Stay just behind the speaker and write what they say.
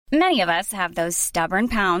Many of us have those stubborn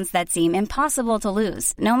pounds that seem impossible to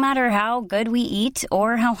lose, no matter how good we eat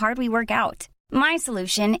or how hard we work out. My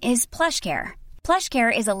solution is PlushCare.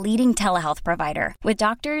 PlushCare is a leading telehealth provider with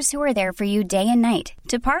doctors who are there for you day and night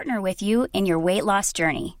to partner with you in your weight loss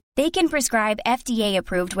journey. They can prescribe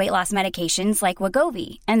FDA-approved weight loss medications like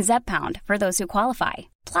Wegovy and Zepbound for those who qualify.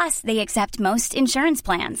 Plus, they accept most insurance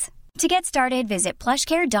plans. To get started, visit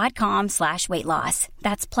plushcare.com/weightloss.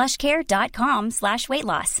 That's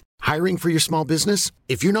plushcare.com/weightloss. Hiring for your small business?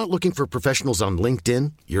 If you're not looking for professionals on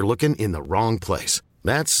LinkedIn, you're looking in the wrong place.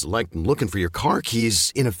 That's like looking for your car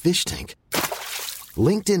keys in a fish tank.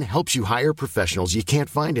 LinkedIn helps you hire professionals you can't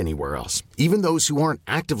find anywhere else, even those who aren't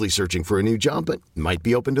actively searching for a new job but might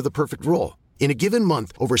be open to the perfect role. In a given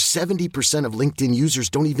month, over 70% of LinkedIn users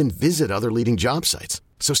don't even visit other leading job sites.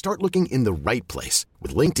 So start looking in the right place.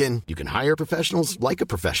 With LinkedIn, you can hire professionals like a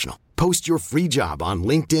professional. Post your free job on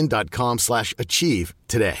linkedin.com/achieve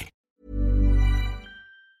today.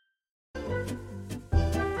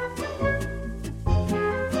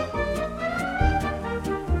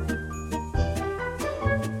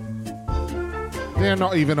 They're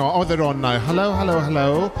not even on. Oh, they're on now. Hello, hello,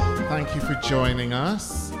 hello. Thank you for joining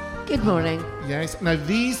us. Good morning. Yes. Now,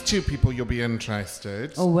 these two people, you'll be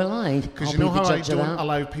interested. Oh, will I? Because you know how I don't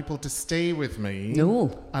allow people to stay with me? No.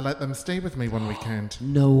 I let them stay with me one weekend.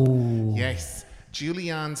 No. Yes.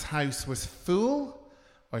 Julianne's house was full,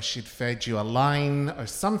 or she'd fed you a line, or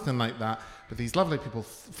something like that. But these lovely people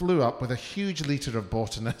flew up with a huge litre of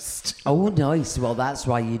Botanist. Oh, nice. Well, that's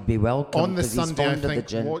why you'd be welcome. On the Sunday, I think,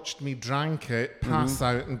 watched me drank it, pass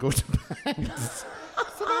out and go to bed.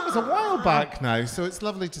 So that was a while back now, so it's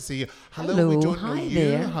lovely to see you. Hello, we don't know you.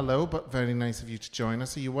 There. Hello, but very nice of you to join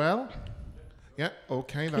us. Are you well? Yeah,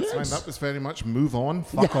 okay, that's Good. fine. That was very much move on,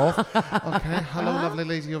 fuck off. Okay, hello, lovely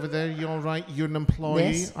lady over there. You all right? You're an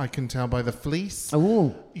employee, Yes. I can tell by the fleece.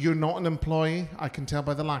 Oh. You're not an employee, I can tell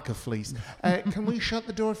by the lack of fleece. Can we shut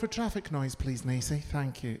the door for traffic noise, please, Nacy?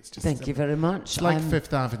 Thank you. It's just Thank you very much. It's like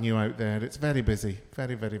Fifth Avenue out there. It's very busy.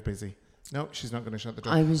 Very, very busy. No, she's not going to shut the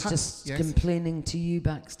door. I was just yes? complaining to you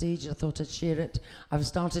backstage. I thought I'd share it. I've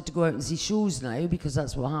started to go out and see shows now because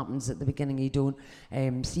that's what happens at the beginning. You don't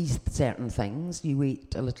see certain things. You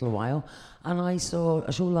wait a little while. And I saw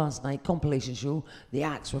a show last night, compilation show. The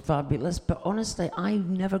acts were fabulous. But honestly, I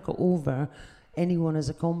never got over anyone as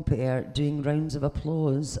a compere doing rounds of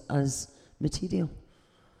applause as material.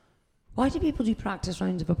 Why do people do practice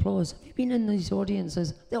rounds of applause? Have you been in these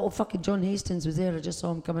audiences? Oh, fucking John Hastings was there. I just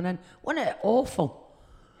saw him coming in. Wasn't it awful?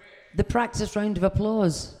 The practice round of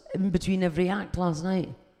applause in between every act last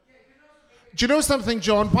night. Do you know something,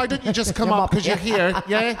 John? Why don't you just come up because you're here?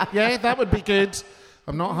 Yeah, that would be good.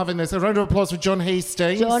 I'm not having this. A round of applause for John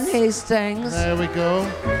Hastings. John Hastings. There we go.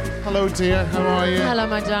 Hello, dear. How are you? Hello,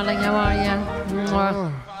 my darling. How are you?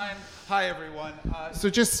 Oh. Fine. Hi, everyone. So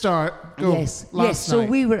just start. Go. Yes. Last So night.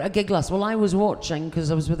 we were at a gig last. Well, I was watching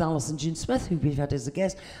because I was with Alison June Smith, who we've had as a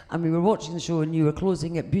guest, and we were watching the show, and you were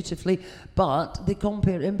closing it beautifully. But they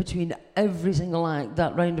compare in between every single act,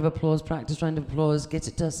 that round of applause, practice round of applause, get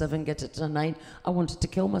it to a 7, get it to a 9. I wanted to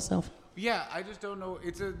kill myself. Yeah, I just don't know.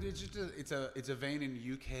 It's a vein in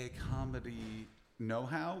UK comedy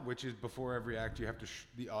know-how, which is before every act you have to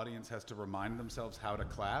the audience has to remind themselves how to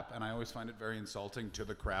clap, and I always find it very insulting to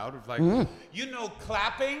the crowd of like, you know,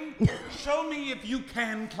 clapping, show me if you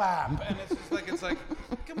can clap. And it's like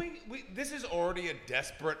can we this is already a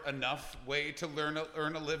desperate enough way to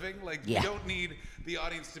earn a living. Like, you don't need the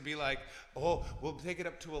audience to be like, oh, we'll take it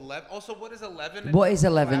up to 11. Also, what is 11? What is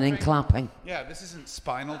 11 in clapping? Yeah, this isn't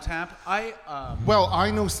Spinal Tap. Well,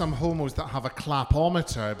 I know some homos that have a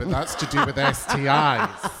clapometer, but that's to do with STIs.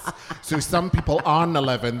 So some people aren't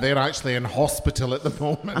 11, they're actually in hospital at the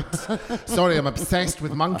moment. Sorry, I'm obsessed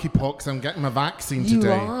with monkeypox. I'm getting my vaccine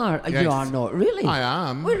today. You are? Yes. You are not, really? I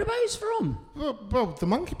am. Whereabouts from? Well, the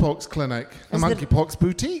monkeypox clinic. The monkeypox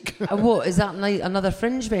boutique. What, is that another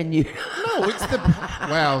Fringe venue? No, it's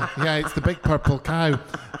it's the big purple cow.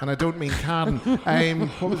 And I don't mean Karen.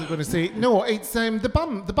 What was I going to say? No, it's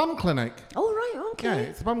the bum clinic. Oh, right, okay. Yeah,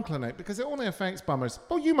 it's the bum clinic because it only affects bummers.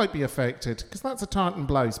 Well, you might be affected because that's a tartan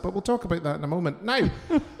blouse, but we'll talk about that in a moment. Now,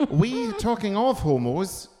 talking of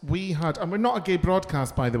homos, we had, and we're not a gay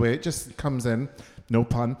broadcast, by the way, it just comes in, no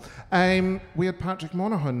pun. We had Patrick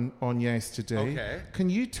Monaghan on yesterday. Okay. Can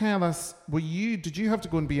you tell us, did you have to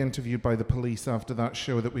go and be interviewed by the police after that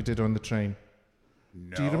show that we did on the train?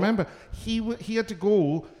 No. Do you remember? He had to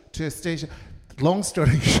go to a station. Long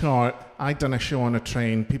story short, I'd done a show on a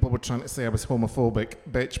train. People were trying to say I was homophobic.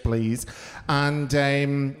 Bitch, please. And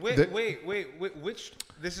wait. Which?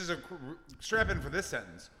 This is strap in for this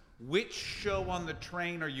sentence. Which show on the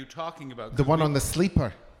train are you talking about? The one on the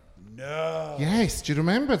sleeper. No. Yes, do you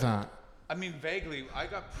remember that? I mean, vaguely, I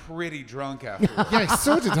got pretty drunk afterwards. Yes,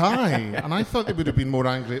 so did I. And I thought they would have been more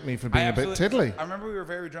angry at me for being a bit tiddly. I remember we were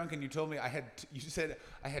very drunk and you told me you said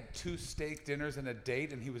I had 2 steak dinners and a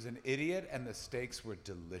date and he was an idiot and the steaks were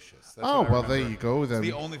delicious. That's Oh, what I well, remember. there you go then. It's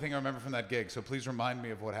the only thing I remember from that gig, so please remind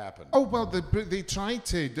me of what happened. Oh, well, they tried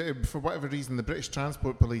to, for whatever reason, the British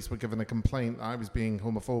Transport Police were given a complaint that I was being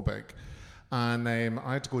homophobic. And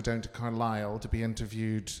I had to go down to Carlisle to be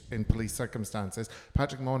interviewed in police circumstances.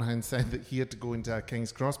 Patrick Monaghan said that he had to go into a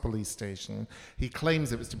King's Cross police station. He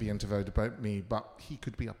claims it was to be interviewed about me, but he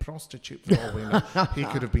could be a prostitute for all we know. He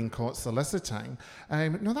could have been caught soliciting.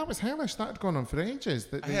 No, that was hellish. That had gone on for ages.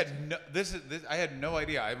 I had no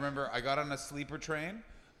idea. I remember I got on a sleeper train.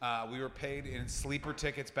 We were paid in sleeper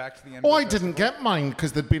tickets back to the end. Oh, I didn't get mine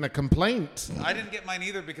because there'd been a complaint. I didn't get mine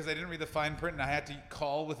either because I didn't read the fine print and I had to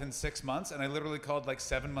call within 6 months. And I literally called like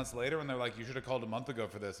 7 months later and they're like, you should have called a month ago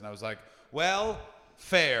for this. And I was like, well,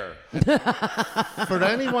 fair. For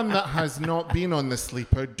anyone that has not been on the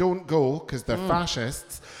sleeper, don't go because they're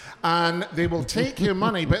fascists. And they will take your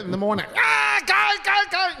money, but in the morning, go.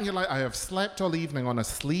 And you're like, I have slept all evening on a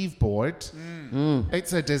sleeve board.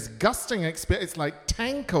 It's a disgusting experience. It's like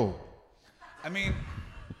Tanko. I mean,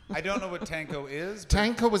 I don't know what Tanko is.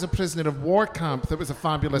 Tanko was a prisoner of war camp that was a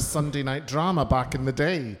fabulous Sunday night drama back in the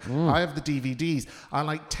day. I have the DVDs. I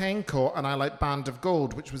like Tanko and I like Band of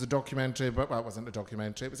Gold, which was a documentary, but well, it wasn't a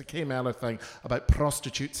documentary. It was a Kay Mellor thing about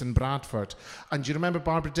prostitutes in Bradford. And do you remember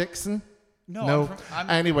Barbara Dixon? No.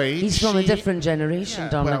 Anyway, he's from a different generation,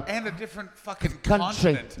 Donald. And a different fucking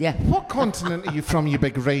country. continent. Yeah. What continent are you from, you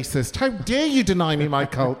big racist? How dare you deny me my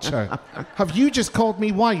culture? Have you just called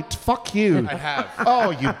me white? Fuck you. I have. Oh,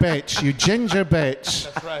 you bitch. You ginger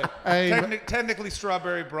bitch. That's right. Technically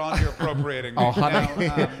strawberry blonde, you're appropriating me. Oh, honey.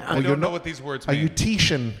 Now, I don't know what these words Are mean. you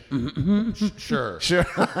Tishan? Sure.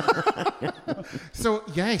 So,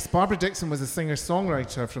 yes, Barbara Dixon was a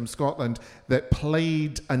singer-songwriter from Scotland that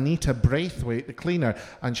played Anita Braithwaite, the cleaner,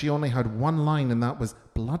 and she only had one line, and that was,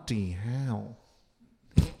 bloody hell.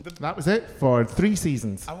 That was it for 3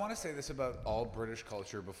 seasons. I want to say this about all British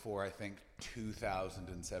culture before I think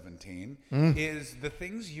 2017 is the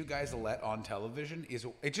things you guys let on television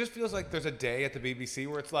it just feels like there's a day at the BBC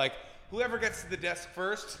where it's like whoever gets to the desk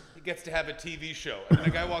first gets to have a TV show, and then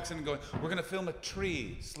a guy walks in and going, we're going to film a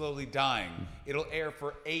tree slowly dying. It'll air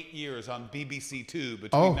for 8 years on BBC Two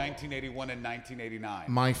between 1981 and 1989.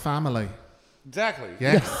 My Family. Exactly.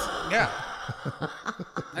 Yes. Yeah.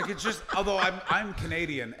 Like it's just, although I'm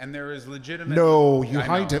Canadian and there is legitimate. No, you I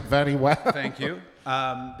hide know. it very well. Thank you.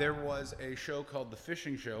 There was a show called The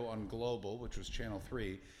Fishing Show on Global, which was Channel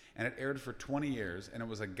 3, and it aired for 20 years, and it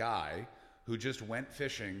was a guy who just went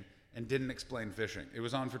fishing and didn't explain fishing. It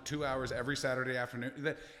was on for 2 hours every Saturday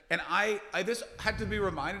afternoon. And I this had to be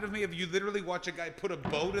reminded of me of you literally watch a guy put a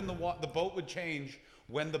boat in the water, the boat would change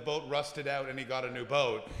when the boat rusted out and he got a new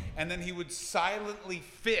boat, and then he would silently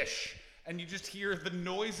fish, and you just hear the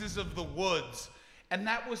noises of the woods. And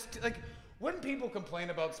that was like, when people complain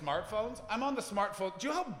about smartphones, I'm on the smartphone. Do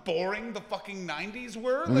you know how boring the fucking 90s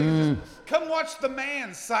were? Like, just, come watch the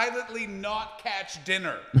man silently not catch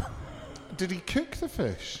dinner. Did he cook the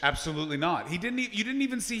fish? Absolutely not. You didn't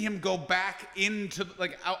even see him go back into,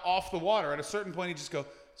 like, out, off the water. At a certain point, he'd just go,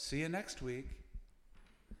 see you next week.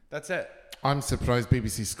 That's it. I'm surprised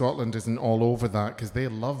BBC Scotland isn't all over that because they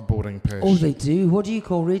love boring fish. Oh, they do. What do you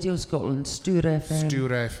call Radio Scotland? Stour FM. Stour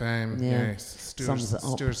FM, Yeah. yes. Sums it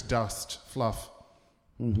up. Stour's dust, fluff.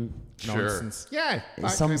 Sure. Nonsense. Yeah, It that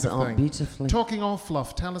sums kind it of up thing. beautifully. Talking of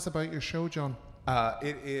fluff, tell us about your show, John.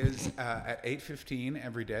 It is at 8:15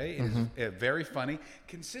 every day. It is very funny.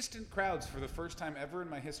 Consistent crowds for the first time ever in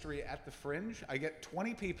my history at the Fringe. I get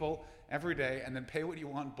 20 people every day, and then Pay What You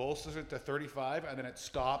Want bolsters it to 35, and then it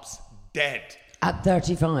stops dead. At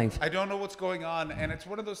 35. I don't know what's going on, and it's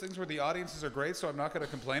one of those things where the audiences are great, so I'm not going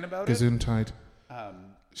to complain about Gesundheit.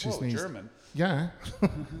 it. German. Yeah.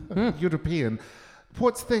 European.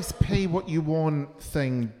 What's this pay what you want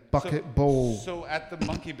thing, bucket bowl? So at the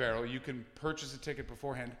Monkey Barrel, you can purchase a ticket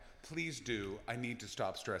beforehand. Please do. I need to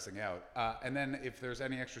stop stressing out. And then if there's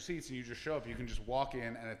any extra seats and you just show up, you can just walk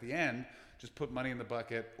in, and at the end, just put money in the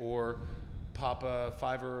bucket or pop a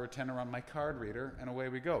 $5 or $10 on my card reader, and away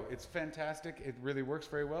we go. It's fantastic. It really works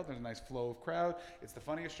very well. There's a nice flow of crowd. It's the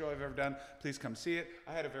funniest show I've ever done. Please come see it.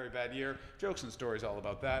 I had a very bad year. Jokes and stories all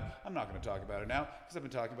about that. I'm not going to talk about it now because I've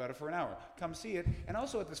been talking about it for an hour. Come see it. And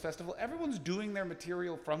also at this festival, everyone's doing their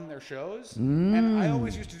material from their shows. And I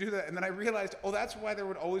always used to do that. And then I realized, that's why there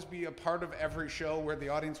would always be a part of every show where the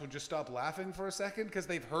audience would just stop laughing for a second because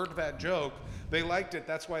they've heard that joke. They liked it.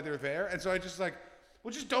 That's why they're there. And so I just like,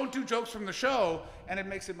 well, just don't do jokes from the show, and it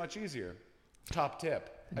makes it much easier. Top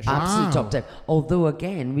tip. Absolute top tip. Although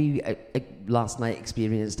again, we last night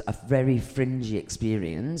experienced a very fringy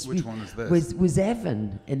experience. Which one is this? Was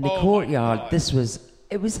Evan in the courtyard.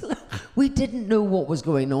 We didn't know what was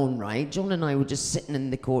going on, right? John and I were just sitting in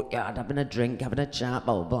the courtyard, having a drink, having a chat,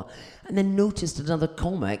 blah, blah, blah, and then noticed another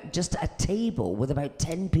comic just at a table with about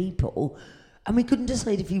 10 people, and we couldn't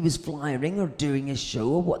decide if he was flying or doing a show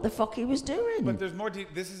or what the fuck he was doing. But there's more.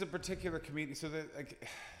 This is a particular comedian, so that like.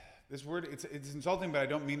 This word, it's insulting, but I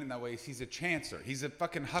don't mean it in that way. He's a chancer. He's a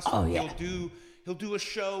fucking hustler. Oh, yeah. He'll do a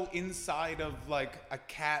show inside of like a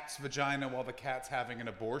cat's vagina while the cat's having an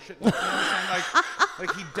abortion. You know what I'm saying?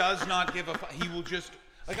 Like he does not give a fuck. He will just,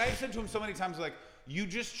 like I've said to him so many times, like, you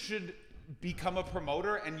just should become a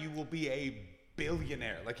promoter and you will be a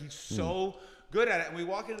billionaire. Like he's so good at it. And we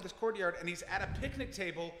walk into this courtyard and he's at a picnic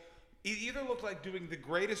table. He either looked like doing the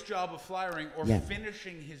greatest job of flyering or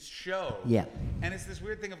finishing his show. Yeah. And it's this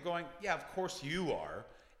weird thing of going, yeah, of course you are.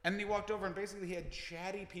 And then he walked over and basically he had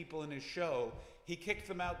chatty people in his show. He kicked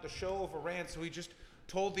them out. The show overran. So he just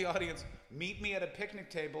told the audience, meet me at a picnic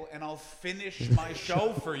table and I'll finish my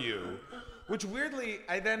show for you. Which weirdly,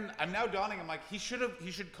 I'm now dawning, I'm like, he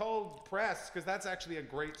should call press because that's actually a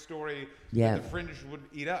great story that the Fringe would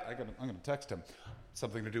eat up. I'm going to text him.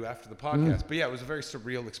 Something to do after the podcast. But yeah, it was a very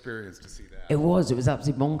surreal experience to see that. It was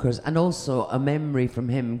absolutely bonkers. And also a memory from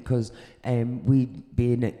him because we'd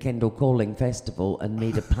been at Kendall Calling Festival and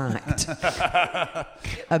made a pact.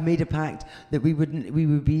 That we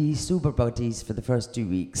would be sober buddies for the first 2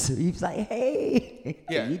 weeks. So he was like, hey,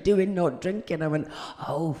 how are you doing not drinking? I went,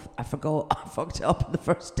 oh, I forgot. I fucked it up on the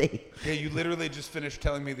first day. Yeah, you literally just finished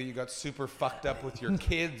telling me that you got super fucked up with your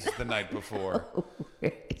kids the night before.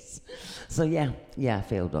 So yeah, I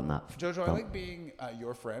failed on that. Jojo, I like being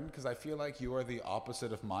your friend because I feel like you are the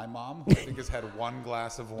opposite of my mom, who I think has had one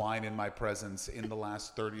glass of wine in my presence in the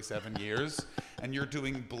last 37 years, and you're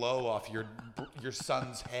doing blow off your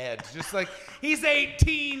son's head, just like he's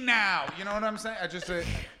 18 now. You know what I'm saying?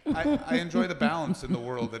 I enjoy the balance in the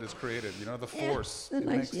world that is created. You know, the force. The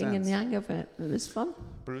nice yin and yang of it. It was fun.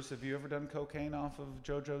 Bruce, have you ever done cocaine off of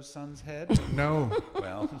Jojo's son's head? No.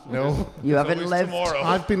 Well, no. You haven't lived. Tomorrow.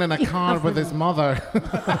 I've been in a car with his mother.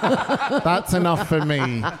 That's enough for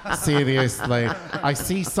me. Seriously. I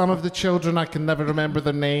see some of the children, I can never remember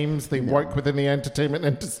their names. They work within the entertainment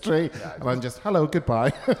industry. And I'm just, hello,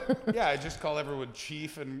 goodbye. Yeah, I just call everyone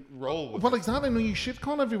chief and roll with Well, it. exactly. No, you should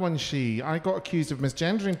call everyone she. I got accused of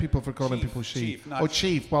misgendering people for calling people she.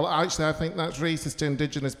 Chief. Well, actually, I think that's racist to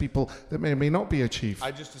Indigenous people that may or may not be a chief.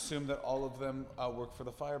 I just assumed that all of them work for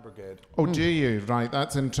the fire brigade. Oh, do you? Right,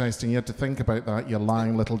 that's interesting. You had to think about that, you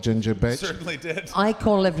lying little ginger bitch. Certainly did. I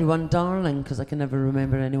call everyone darling because I can never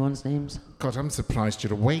remember anyone's names. God, I'm surprised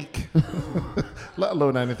you're awake. Let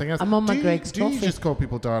alone anything else. I'm on my Greg's coffee. Do you just call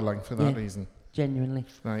people darling for that reason? Genuinely.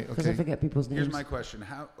 Right, okay. Because I forget people's names. Here's my question.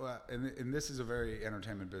 How, and this is a very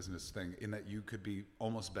entertainment business thing, in that you could be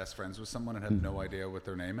almost best friends with someone and have no idea what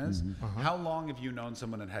their name is. How long have you known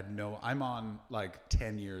someone and had no... I'm on like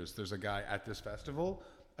 10 years. There's a guy at this festival.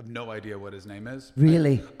 I have no idea what his name is.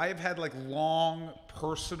 Really? I have had like long,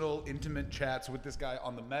 personal, intimate chats with this guy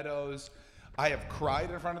on the Meadows. I have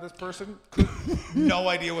cried in front of this person. No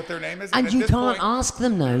idea what their name is. And you can't ask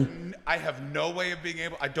them now. I have no way of being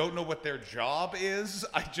able... I don't know what their job is.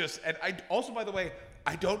 Also, by the way,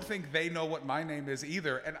 I don't think they know what my name is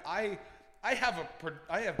either. And I have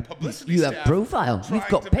publicity You staff have profile. You've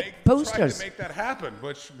got posters. trying to make that happen,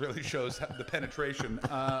 which really shows the penetration.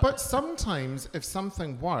 But sometimes, if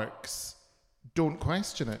something works, don't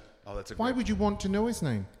question it. Oh, that's Why would you want to know his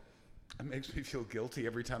name? It makes me feel guilty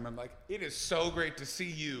every time I'm like, it is so great to see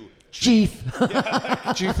you, Chief.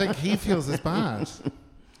 Do you think he feels as bad?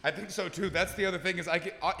 I think so too. That's the other thing is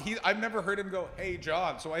I've never heard him go, hey,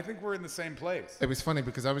 John. So I think we're in the same place. It was funny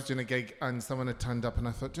because I was doing a gig and someone had turned up and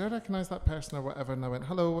I thought, do I recognise that person or whatever? And I went,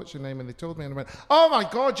 hello, what's your name? And they told me and I went, oh my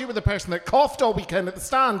God, you were the person that coughed all weekend at the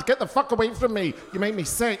stand. Get the fuck away from me. You make me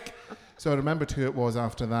sick. So I remembered who it was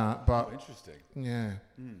after that. But interesting. Yeah.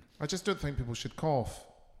 I just don't think people should cough.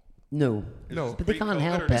 No. But they can't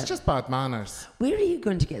help it. It's just bad manners. Where are you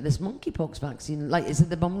going to get this monkeypox vaccine? Like, is it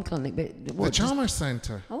the bum clinic? But the Chalmers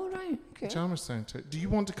Centre. Oh, right. Okay. The Chalmers Centre. Do you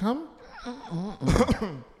want to come?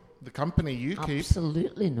 The company you keep.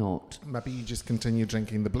 Absolutely not. Maybe you just continue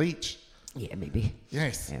drinking the bleach. Yeah, maybe.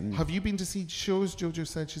 Yes. Have you been to see shows? Jojo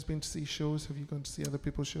said she's been to see shows. Have you gone to see other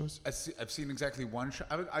people's shows? I've seen exactly one show.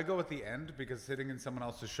 I go at the end because sitting in someone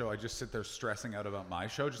else's show, I just sit there stressing out about my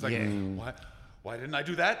show. Just like, why didn't I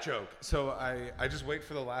do that joke? So I just wait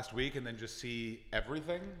for the last week and then just see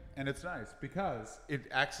everything. And it's nice because it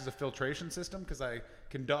acts as a filtration system because I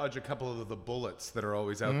can dodge a couple of the bullets that are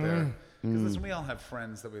always out there. Because listen, we all have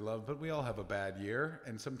friends that we love, but we all have a bad year.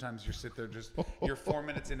 And sometimes you sit there you're 4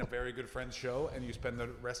 minutes in a very good friend's show and you spend the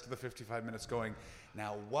rest of the 55 minutes going,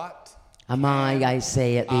 now what am I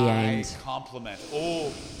say at the end? Compliment. Oh,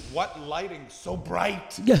 what lighting, so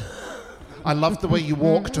bright. I loved the way you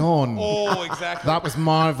walked on. Oh, exactly. That was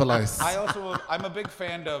marvelous. I'm a big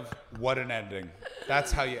fan of what an ending.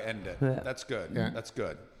 That's how you end it. Yeah. That's good. Yeah. That's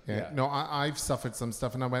good. Yeah. No, I've suffered some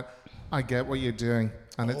stuff and I went, I get what you're doing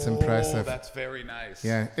and it's impressive. That's very nice.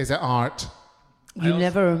 Yeah. Is it art? You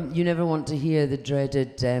never want to hear the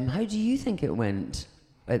dreaded, how do you think it went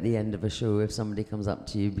at the end of a show if somebody comes up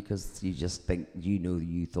to you because you just think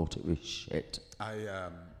you thought it was shit?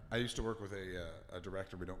 I used to work with a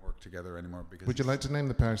director. We don't work together anymore because. Would you like to name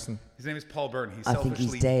the person? His name is Paul Byrne. I think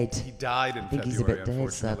he's dead. He died in February, he's a bit dead,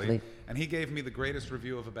 unfortunately. sadly. And he gave me the greatest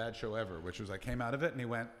review of a bad show ever, which was I came out of it and he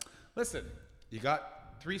went, "Listen, you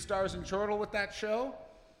got 3 stars in Chortle with that show,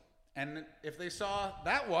 and if they saw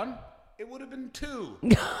that one, it would have been 2.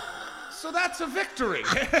 So that's a victory."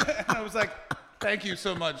 And I was like, "Thank you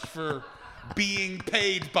so much for being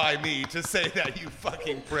paid by me to say that, you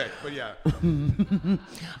fucking prick." But yeah.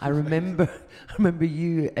 I remember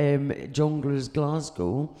you, Jongleurs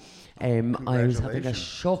Glasgow. I was having a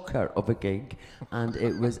shocker of a gig and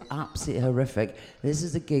it was absolutely horrific. This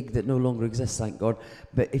is a gig that no longer exists, thank God.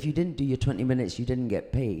 But if you didn't do your 20 minutes, you didn't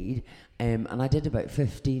get paid. And I did about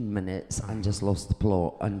 15 minutes and just lost the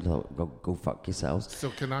plot and thought, go fuck yourselves. So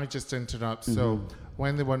can I just interrupt? So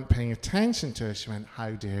when they weren't paying attention to her, she went,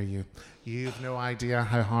 "How dare you? You've no idea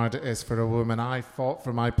how hard it is for a woman. I fought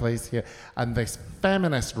for my place here." And this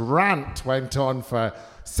feminist rant went on for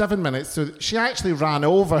 7 minutes. So she actually ran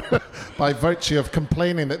over by virtue of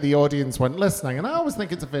complaining that the audience weren't listening. And I always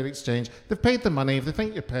think it's a fair exchange. They've paid the money. If they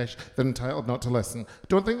think you're pish, they're entitled not to listen.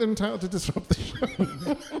 Don't think they're entitled to disrupt the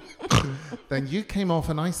show. Then you came off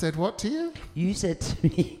and I said what to you? You said to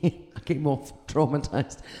me, I came off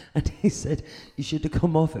traumatised, and he said, you should have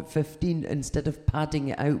come off at 15 instead of padding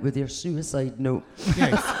it out with your suicide note.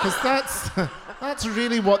 Yes, because that's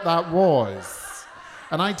really what that was.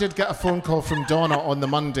 And I did get a phone call from Donna on the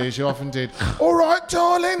Monday, as you often did. "All right,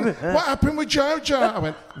 darling, what happened with Jojo?" I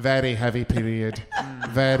went, "Very heavy period.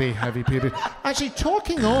 Very heavy period." Actually,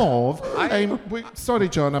 talking of... sorry,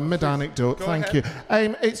 John, a mid-anecdote. Thank you.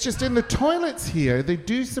 It's just in the toilets here, they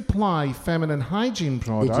do supply feminine hygiene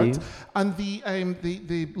products. And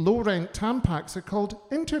the low-rent Tampax are called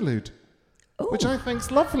Interlude. Which I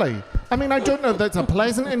think's lovely. I mean, I don't know if that's a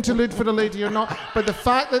pleasant interlude for a lady or not, but the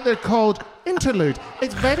fact that they're called Interlude,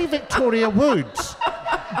 it's very Victoria Wood.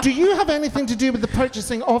 Do you have anything to do with the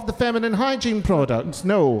purchasing of the feminine hygiene products?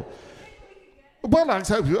 No. Well,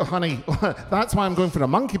 honey, that's why I'm going for a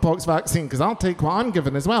monkeypox vaccine, because I'll take what I'm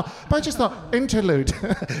given as well. But I just thought, Interlude,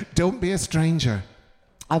 don't be a stranger.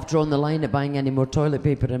 I've drawn the line at buying any more toilet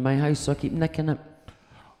paper in my house, so I keep nicking it.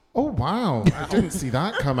 Oh, wow. I didn't see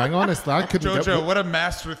that coming. Honestly, I couldn't... Jojo, what a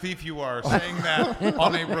master thief you are, saying that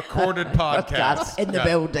on a recorded podcast. In the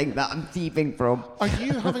building that I'm thieving from. Are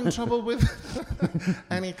you having trouble with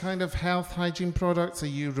any kind of health hygiene products? Are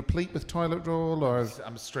you replete with toilet roll or...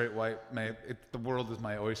 I'm straight white, mate. The world is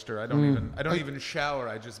my oyster. I don't even shower.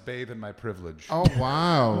 I just bathe in my privilege. Oh,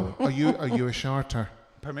 wow. Are you a sharter?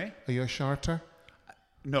 Pardon me? Are you a sharter?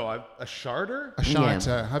 No, a sharter? A sharter.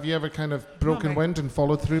 Yeah. Have you ever kind of broken wind and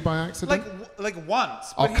followed through by accident? Like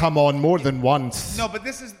once. Oh, come on, more than once. No, but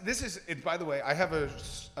this is. By the way, I have a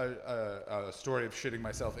story of shitting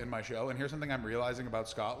myself in my show, and here's something I'm realizing about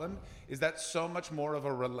Scotland: is that so much more of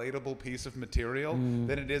a relatable piece of material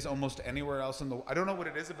than it is almost anywhere else in the. I don't know what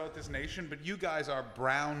it is about this nation, but you guys are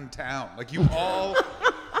brown town. Like you all.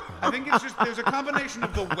 I think it's just there's a combination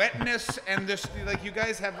of the wetness and this. Like you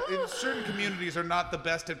guys have certain communities are not the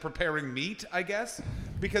best at preparing meat, I guess,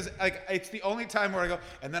 because like it's the only time where I go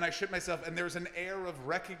and then I shit myself and there's an air of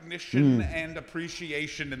recognition and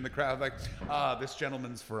appreciation in the crowd. Like, this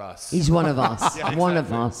gentleman's for us. He's one of us. Yeah, exactly. One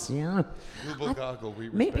of us. Yeah.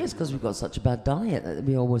 Maybe it's because we've got such a bad diet that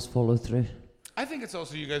we always follow through. I think it's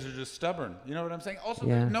also you guys are just stubborn. You know what I'm saying? Also,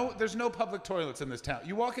 yeah. there's no public toilets in this town.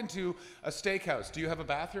 You walk into a steakhouse. Do you have a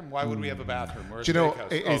bathroom? Why would we have a bathroom? We're a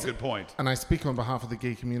steakhouse. Good point. And I speak on behalf of the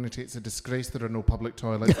gay community. It's a disgrace there are no public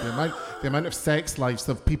toilets. the amount of sex lives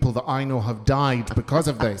of people that I know have died because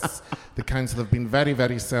of this. The council have been very,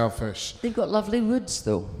 very selfish. They've got lovely woods,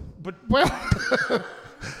 though. But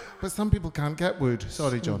But some people can't get wood.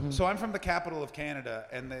 Sorry, John. Mm-hmm. So I'm from the capital of Canada,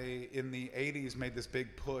 and they, in the 80s, made this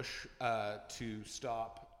big push to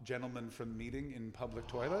stop gentlemen from meeting in public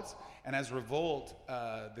toilets. And as revolt,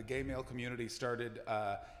 the gay male community started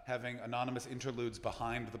having anonymous interludes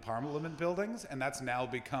behind the Parliament buildings, and that's now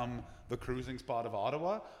become the cruising spot of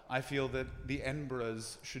Ottawa. I feel that the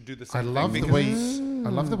Enbras should do the same thing. I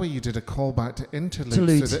love the way you did a callback to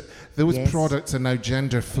interludes, so that those products are now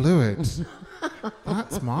gender fluid.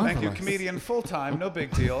 That's marvelous. Thank you, comedian, full-time, no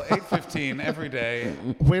big deal, 8:15 every day.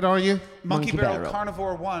 Where are you? Monkey Barrel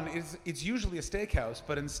Carnivore 1 it's usually a steakhouse,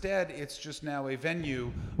 but instead it's just now a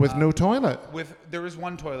venue with no toilet. There is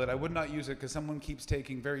one toilet. I would not use it because someone keeps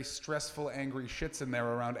taking very stressful, angry shits in there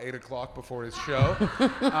around 8 o'clock before his show.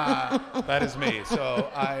 That is me. So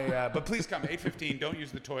but please come 8:15. Don't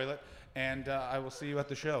use the toilet. And I will see you at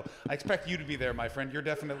the show. I expect you to be there, my friend. You're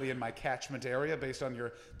definitely in my catchment area based on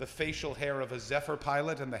the facial hair of a Zephyr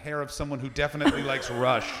pilot and the hair of someone who definitely likes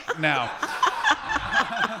Rush. Now,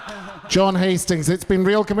 John Hastings, it's been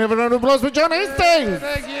real. Can we have a round of applause for John Hastings?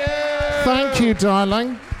 Thank you. Thank you,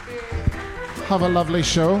 darling. Have a lovely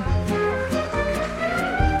show.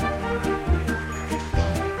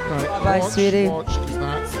 Right, Bye, sweetie.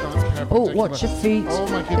 Watch your feet. Oh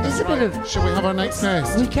my goodness. Shall we have our next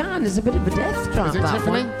guest? We can. There's a bit of a death trap. Is it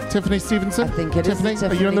Tiffany? One. Tiffany Stevenson? I think it Tiffany, is.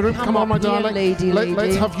 Tiffany, are you in the room? Come on, my here, darling. Lady.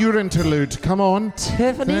 Let's have your interlude. Come on.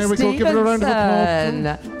 Tiffany there we Stevenson. go. Give her a round of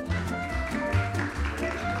applause.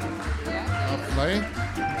 Lovely.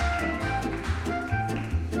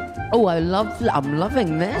 Oh, I'm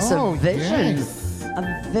loving this. Oh, a vision. yes.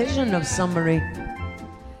 A vision of summary.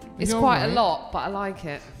 It's quite a lot, but I like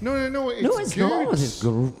it. No, It's good. not. It's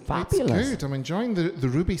fabulous. It's good. I'm enjoying the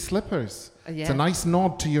ruby slippers. Yeah. It's a nice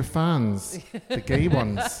nod to your fans, the gay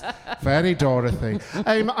ones. Very Dorothy.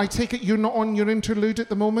 I take it you're not on your interlude at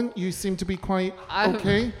the moment? You seem to be quite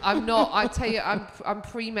okay? I'm not. I tell you, I'm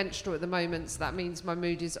pre-menstrual at the moment, so that means my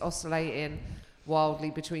mood is oscillating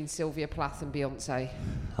wildly between Sylvia Plath and Beyonce.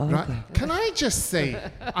 Oh, right. okay. Can I just say,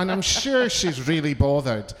 and I'm sure she's really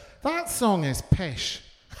bothered, that song is pish.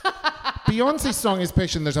 Beyonce's song is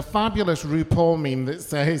pish, and there's a fabulous RuPaul meme that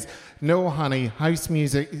says, "No, honey, house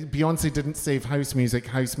music. Beyonce didn't save house music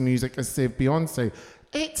has saved Beyonce."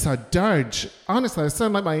 It's a dirge. Honestly, I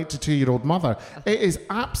sound like my 82-year-old mother. It is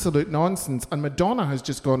absolute nonsense, and Madonna has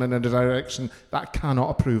just gone in a direction that I cannot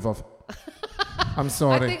approve of. I'm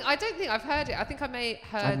sorry. I don't think I've heard it. I think I may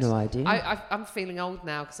have heard... I have no idea. I'm feeling old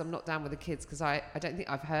now because I'm not down with the kids because I don't think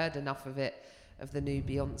I've heard enough of it, of the new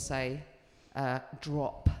Beyonce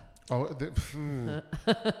drop. Oh,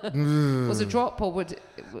 Was it drop or would...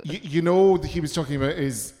 You know, he was talking about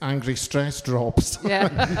his angry stress drops.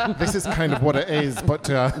 Yeah. This is kind of what it is, but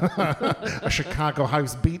a Chicago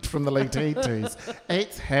house beat from the late 80s.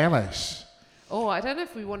 It's hellish. Oh, I don't know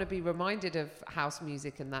if we want to be reminded of house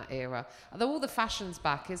music in that era. Although all the fashion's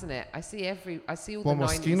back, isn't it? I see all the 90s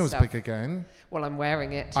Moschino's stuff. big again. Well, I'm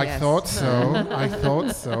wearing it. I yes. thought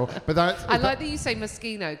so. But I like that you say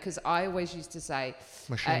Moschino because I always used to say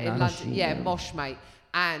in London, mosh mate.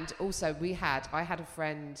 And also I had a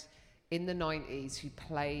friend in the 90s who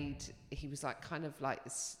played. He was like kind of like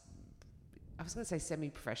I was going to say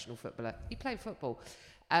semi-professional footballer. He played football.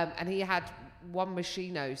 And he had one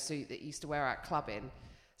Moschino suit that he used to wear out clubbing.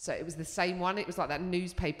 So it was the same one. It was like that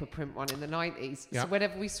newspaper print one in the 90s. Yeah. So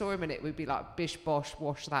whenever we saw him in it, we'd be like, bish bosh,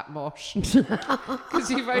 wash that mosh. Because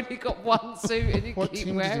you've only got one suit and you what keep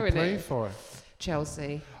team wearing did he play it. for?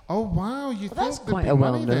 Chelsea. Oh, wow. You that's think there'd quite be a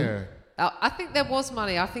money well-known. there? I think there was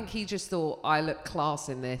money. I think he just thought, I look class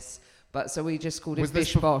in this. But so we just called it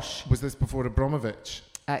bish bosh. Was this before Abramovich?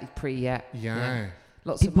 Yeah.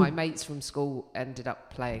 Lots of my mates from school ended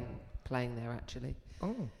up playing there actually.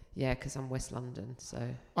 Oh. Yeah, because I'm West London, so.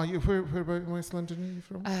 Are you where about in West London are you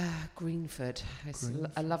from? Greenford. It's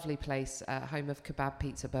a lovely place, home of kebab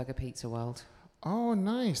pizza, burger pizza world. Oh,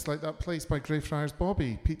 nice! Like that place by Greyfriars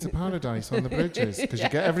Bobby, Pizza Paradise on the bridges, because you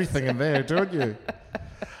get everything in there, don't you?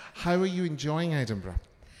 How are you enjoying Edinburgh?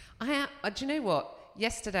 Do you know what?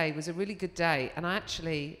 Yesterday was a really good day, and I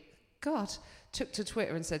actually, took to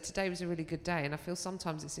Twitter and said today was a really good day, and I feel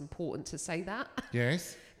sometimes it's important to say that.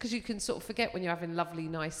 Yes. Because you can sort of forget when you're having lovely,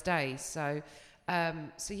 nice days. So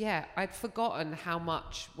yeah, I'd forgotten how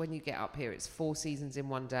much when you get up here, it's 4 seasons in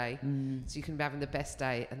one day. So you can be having the best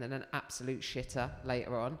day and then an absolute shitter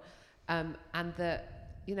later on. And that,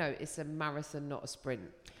 it's a marathon, not a sprint.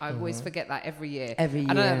 I always forget that every year. I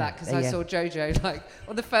know that because I saw Jojo, like,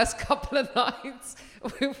 on the first couple of nights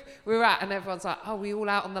we were out and everyone's like, oh, we all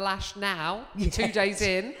out on the lash now? Yes. 2 days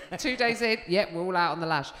in. Yep, we're all out on the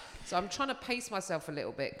lash. So I'm trying to pace myself a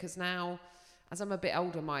little bit because now as I'm a bit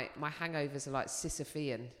older, my hangovers are like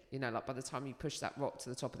Sisyphean. You know, like by the time you push that rock to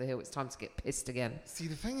the top of the hill, it's time to get pissed again. See,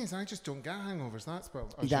 the thing is, I just don't get hangovers. That's well,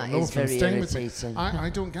 that is very irritating. I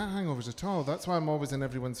don't get hangovers at all. That's why I'm always in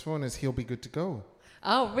everyone's phone is he'll be good to go.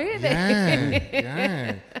 Oh, really?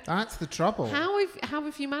 Yeah. That's the trouble. How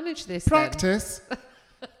have you managed this? Practice.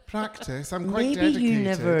 Practice. I'm quite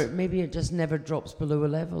dedicated. Maybe it just never drops below a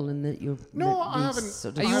level, and that you're. No, I haven't.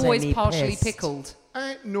 Sort Are of you always partially semi-pissed. pickled?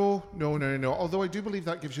 No. Although I do believe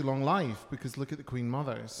that gives you long life, because look at the Queen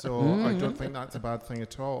Mother. So I don't think that's a bad thing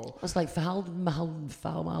at all. It's like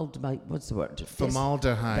formaldehyde. What's the word?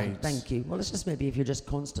 Formaldehyde. Thank you. Well, it's just maybe if you're just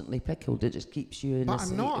constantly pickled, it just keeps you in But a I'm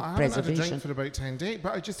state not. of I haven't had a preservation. drink for about 10 days.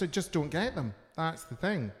 But I just don't get them. That's the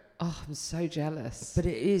thing. Oh, I'm so jealous. But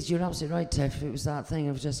it is, you're absolutely right, Tiff. It was that thing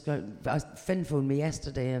of just Finn phoned me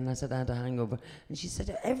yesterday and I said I had a hangover. And she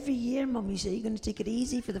said, every year, Mum, you say you're going to take it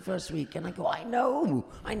easy for the first week. And I go, I know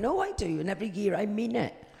I do. And every year I mean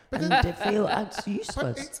it. And I feel it's useless.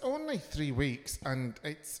 But it's only 3 weeks and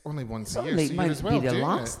it's only once a year. It So might you're as well be the doing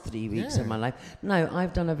last it. 3 weeks of my life. Now,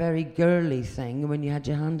 I've done a very girly thing. When you had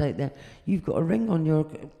your hand out there, you've got a ring on your...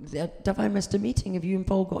 Have I missed a meeting? Have you and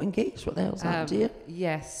Paul got engaged? What the hell's happened to you?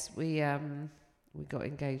 Yes, we got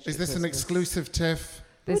engaged. Is at this an Christmas. exclusive, Tiff?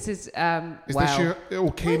 This is Is this your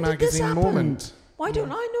OK When did this Magazine happen? moment? Why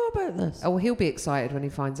don't I know about this? Oh, well, he'll be excited when he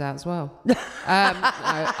finds out as well. Does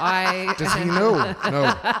he know?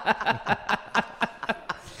 No.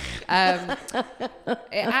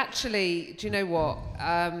 It actually, do you know what?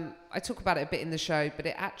 I talk about it a bit in the show, but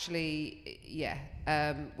it actually,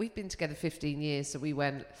 we've been together 15 years, so we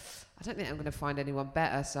went, I don't think I'm going to find anyone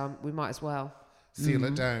better, so we might as well. Seal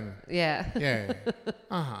it down. Yeah. Yeah.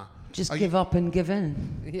 Uh-huh. Just give up and give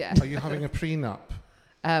in. Yeah. Are you having a prenup?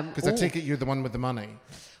 Because I take it you're the one with the money.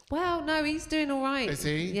 Well, no, he's doing all right. Is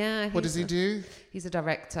he? Yeah. What does he do? He's a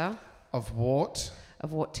director. Of what?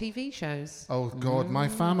 Of what TV shows? Oh, God, my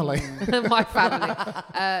family. My family.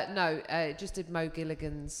 Just did Mo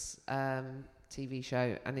Gilligan's TV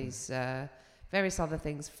show, and he's various other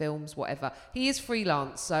things, films, whatever. He is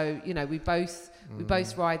freelance, so you know we both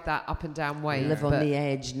ride that up and down wave. Live on the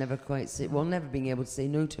edge, never never being able to say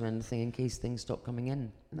no to anything in case things stop coming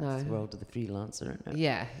in. That's the world of the freelancer, isn't it?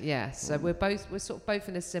 Yeah. So we're sort of both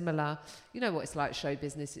in a similar. You know what it's like, show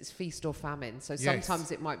business. It's feast or famine. So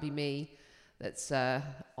sometimes it might be me that's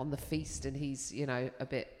on the feast, and he's a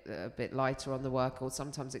bit lighter on the work, or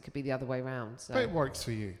sometimes it could be the other way around. So. But it works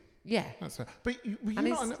for you. Yeah. But were you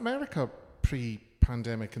not in America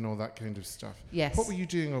pre-pandemic and all that kind of stuff? Yes. What were you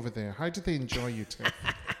doing over there? How did they enjoy you, Tiff?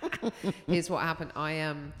 Here's what happened.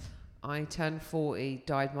 I turned 40,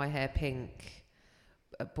 dyed my hair pink,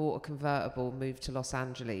 bought a convertible, moved to Los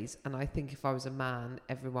Angeles, and I think if I was a man,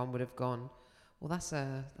 everyone would have gone, well, that's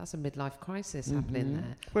a midlife crisis happening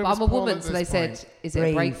there. Where But was I'm a Paul woman, at so they this said, point? is it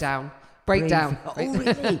a breakdown? Breakdown. Oh,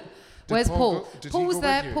 really? Where's Paul Paul? go- did Paul he was go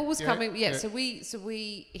there. with you? Paul was Yeah, coming. Yeah.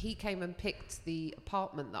 yeah. He came and picked the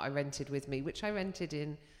apartment that I rented with me, which I rented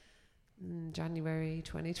in January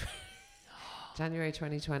 2020. January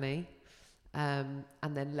 2020, and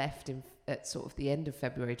then left at sort of the end of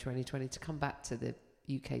February 2020 to come back to the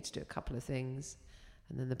UK to do a couple of things,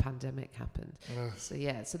 and then the pandemic happened. So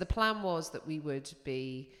the plan was that we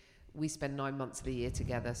spend 9 months of the year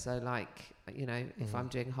together. So if I'm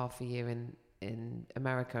doing half a year in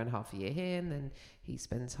America and half a year here, and then he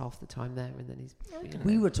spends half the time there, and then he's...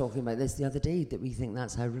 We were talking about this the other day, that we think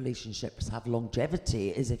that's how relationships have longevity,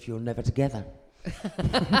 is if you're never together.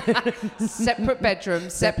 Separate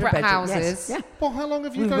bedrooms, separate houses. Yes. Yeah. Well, how long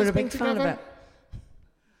have you We were guys a been big fan of together? it.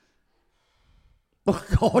 Oh,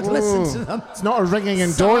 God, listen to them. It's not a ringing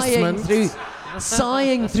endorsement.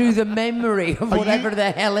 Sighing through the memory of whatever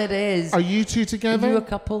the hell it is. Are you two together? Are you a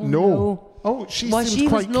couple? No. Oh, she Well, seems she was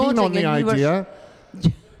quite keen on nodding the and you were- idea.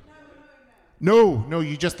 No,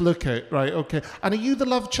 you just look it. Right, okay. And are you the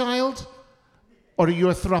love child? Or are you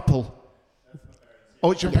a thruple?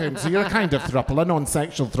 Oh, it's your parents. So you're a kind of thruple, a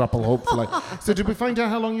non-sexual thruple, hopefully. So did we find out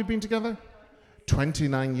how long you've been together?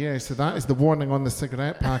 29 years. So that is the warning on the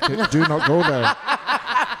cigarette packet. Do not go there.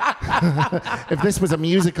 If this was a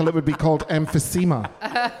musical, it would be called Emphysema.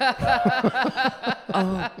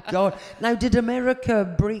 Oh, God. Now, did America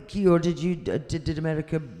break you, or did you break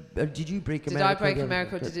America? Did I break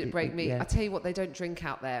America, or did it break me? Yeah. I tell you what, they don't drink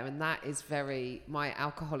out there, and that is my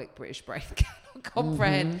alcoholic British brain cannot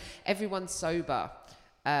comprehend. Everyone's sober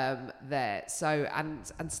there, so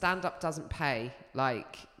and stand up doesn't pay.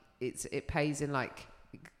 Like it pays in like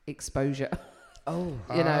exposure. Oh,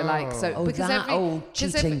 Because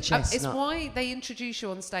cheating chestnut. it's why they introduce you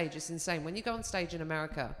on stage. It's insane when you go on stage in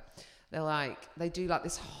America. they do like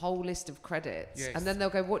this whole list of credits, Yes. and then they'll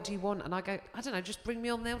go, what do you want? And I go, I don't know, just bring me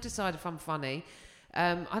on, they'll decide if I'm funny.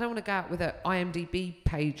 I don't want to go out with an IMDb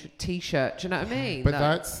page T-shirt. Do you know what I mean?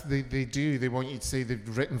 But they do. They want you to say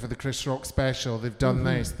they've written for the Chris Rock special. They've done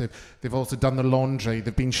this. They've also done the laundry.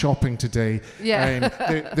 They've been shopping today. Yeah.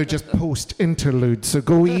 They're just post interlude. So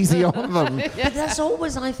go easy on them. But that's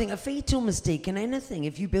always, I think, a fatal mistake in anything.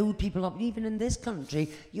 If you build people up, even in this country,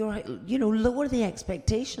 lower the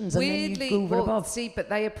expectations and then you go over above. See, but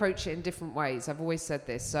they approach it in different ways. I've always said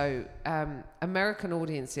this. So American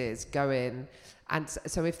audiences go in. And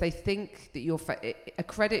so if they think that a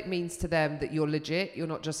credit means to them that you're legit, you're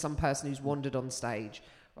not just some person who's wandered on stage,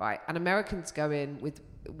 right? And Americans go in with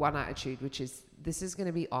one attitude, which is, this is going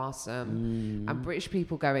to be awesome. And British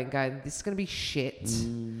people going, this is going to be shit.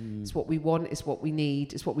 It's what we want, it's what we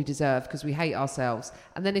need, it's what we deserve, because we hate ourselves.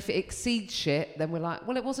 And then if it exceeds shit, then we're like,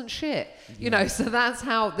 well, it wasn't shit. You know, so that's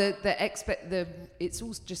how it's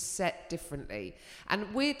all just set differently.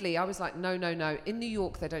 And weirdly, I was like, no. In New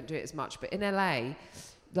York, they don't do it as much. But in LA,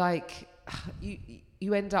 like,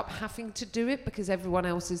 you end up having to do it because everyone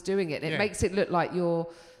else is doing it. And it makes it look like you're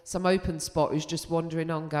some open spot who's just wandering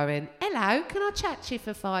on going, hello, can I chat to you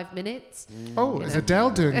for 5 minutes? Is Adele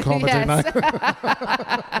doing comedy now?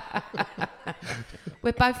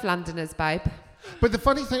 We're both Londoners, babe. But the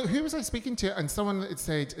funny thing, who was I speaking to? And someone had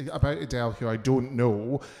said about Adele, who I don't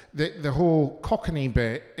know, that the whole Cockney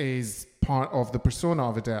bit is part of the persona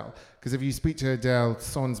of Adele. Because if you speak to Adele,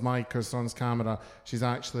 sans mic or sans camera, she's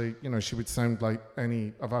actually, she would sound like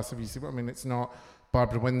any of us. If you see what I mean, it's not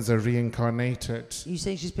Barbara Windsor reincarnated. You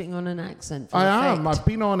say she's putting on an accent for I effect. am. I've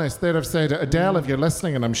been honest there. I've said, Adele, if you're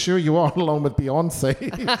listening, and I'm sure you are, along with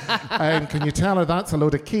Beyonce, can you tell her that's a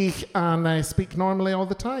load of cake and speak normally all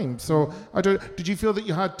the time? So, did you feel that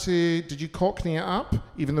you had to, did you Cockney it up,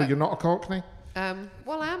 even though you're not a Cockney?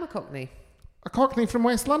 Well, I am a Cockney. A Cockney from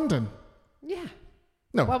West London? Yeah.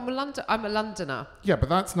 No. Well, I'm a Londoner. Yeah, but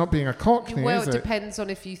that's not being a Cockney, well, is it it? depends on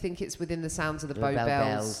if you think it's within the sounds of the Bow Bow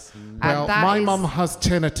Bells. Well, my mum has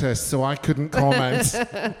tinnitus, so I couldn't comment.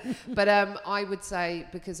 But I would say,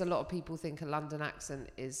 because a lot of people think a London accent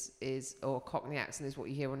or a Cockney accent is what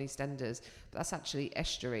you hear on EastEnders, but that's actually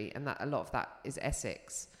estuary, and that a lot of that is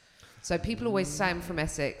Essex. So people always say I'm from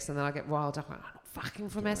Essex, and then I get riled up. I'm not fucking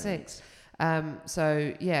from Essex.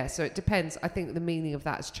 So it depends. I think the meaning of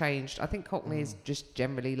that has changed. I think Cockney is just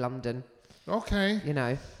generally London. Okay.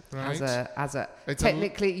 Right. As a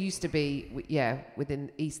technically it used to be within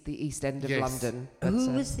the East End of London. But, who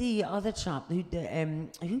was the other chap who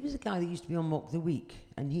was the guy that used to be on Mock the Week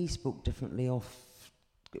and he spoke differently off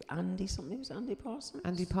Andy something? Was it Andy Parsons?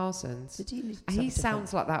 Andy Parsons. Did he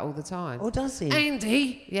sounds like that all the time. Oh, does he?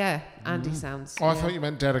 Andy. Yeah, Andy sounds. Oh, I thought you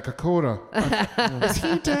meant Derek Akora. Is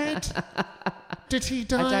he dead? Did he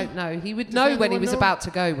die? I don't know. He would know when he was about to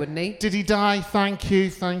go, wouldn't he? Did he die? Thank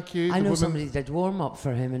you. I know somebody did warm up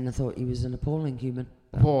for him and I thought he was an appalling human.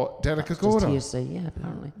 What, Derek Akora? Just hearsay, yeah,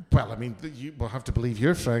 apparently. Well, I mean, you will have to believe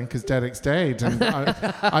your friend because Derek's dead. And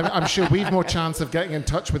I'm sure we've more chance of getting in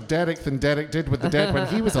touch with Derek than Derek did with the dead when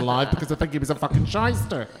he was alive because I think he was a fucking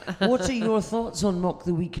shyster. What are your thoughts on Mock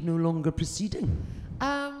the Week no longer proceeding?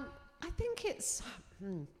 I think it's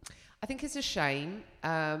a shame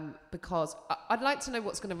because I'd like to know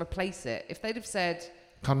what's going to replace it. If they'd have said...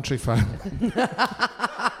 Country fan.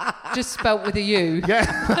 Just spelt with a U. Yeah.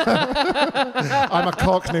 I'm a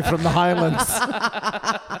Cockney from the Highlands.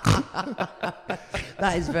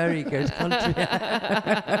 That is very good. Country.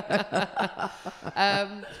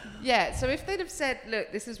 So if they'd have said,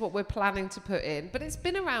 look, this is what we're planning to put in, but it's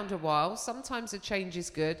been around a while. Sometimes a change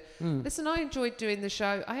is good. Listen, I enjoyed doing the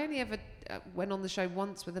show. I only ever went on the show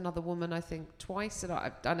once with another woman, I think twice, and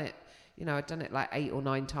I've done it. I'd done it like 8 or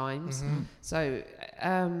 9 times. Mm-hmm. So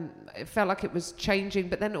it felt like it was changing.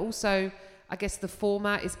 But then also, I guess the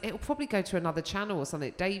format it'll probably go to another channel or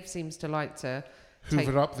something. Dave seems to like to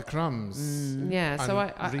hoover up the crumbs. Yeah, so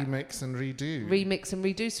I remix and redo. Remix and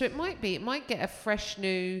redo. So it might get a fresh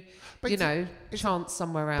new, chance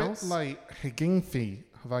somewhere else. A bit like Higginfy,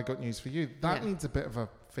 have I got news for you? That needs a bit of a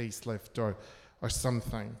facelift or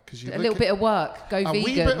something, because a little bit of work. Go vegan. A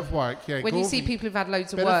wee bit of work, yeah. When you see people who've had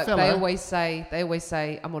loads of work, they always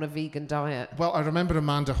say, I'm on a vegan diet. Well, I remember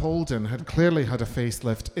Amanda Holden had clearly had a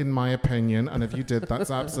facelift, in my opinion, and if you did, that's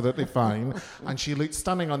absolutely fine. And she looked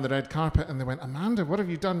stunning on the red carpet, and they went, Amanda, what have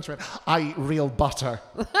you done? She went, I eat real butter.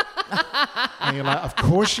 And you're like, of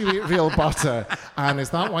course you eat real butter. And is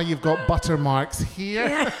that why you've got butter marks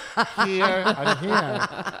here, here, and here?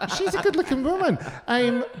 She's a good-looking woman.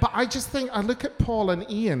 But I just think, I look at Paul and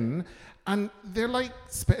Ian, and they're like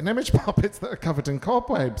spitting image puppets that are covered in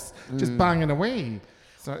cobwebs, just banging away.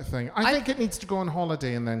 sort of thing. I think it needs to go on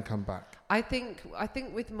holiday and then come back. I think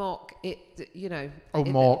with mock, it, you know...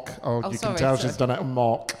 Mock. You can tell she's done it on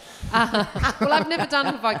mock. Well, I've never done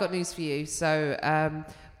Have I Got News For You, so...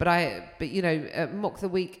 But you know, Mock the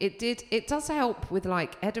Week, it does help with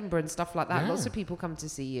like Edinburgh and stuff like that. Lots of people come to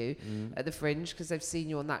see you at the Fringe because they've seen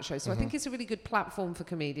you on that show. So I think it's a really good platform for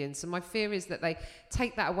comedians. So my fear is that they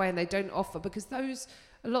take that away and they don't offer, because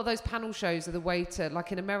a lot of those panel shows are the way to,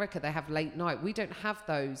 like in America, they have late night. We don't have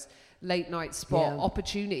those late night spot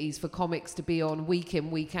opportunities for comics to be on week in,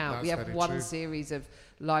 week out. That's we have one series of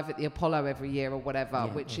Live at the Apollo every year or whatever,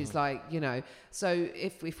 which is like, you know, so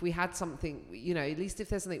if we had something, you know, at least if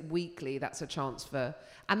there's something weekly, that's a chance for,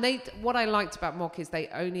 and what I liked about Mock is they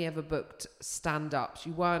only ever booked stand-ups.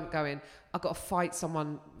 You weren't going, I've got to fight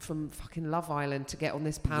someone from fucking Love Island to get on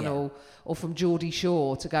this panel, or from Geordie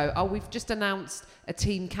Shore to go, oh, we've just announced a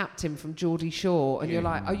team captain from Geordie Shore, and you're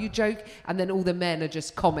like, are you joking? And then all the men are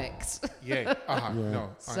just comics. No.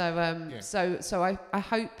 So I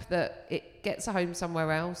hope that it gets a home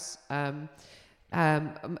somewhere else,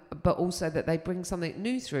 but also that they bring something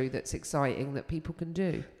new through that's exciting that people can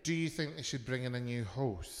do. Do you think they should bring in a new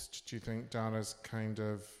host? Do you think Dara's kind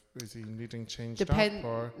of... Is he needing changed up?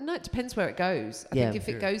 Or? No, it depends where it goes. I think if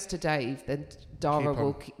it goes to Dave, then Dara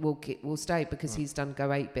will stay, because he's done Go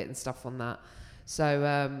 8-Bit and stuff on that.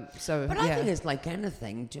 But I think it's like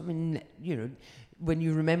anything. I mean, you know, when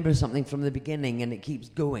you remember something from the beginning and it keeps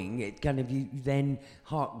going, it kind of, you then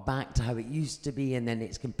hark back to how it used to be, and then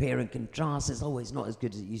it's compare and contrast. It's always not as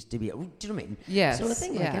good as it used to be. Do you know what I mean? Yes. So I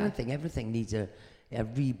think like anything, everything needs a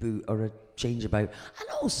reboot or a change about. And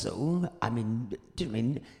also, I mean, do you know what I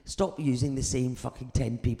mean? Stop using the same fucking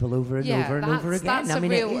 10 people over and over and over again.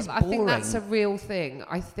 I think that's a real thing.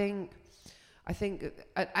 I think,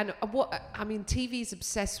 and what I mean, TV is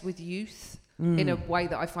obsessed with youth in a way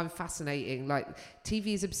that I find fascinating. Like,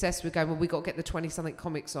 TV is obsessed with going, well, we got to get the 20-something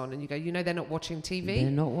comics on, and you go, you know, they're not watching TV.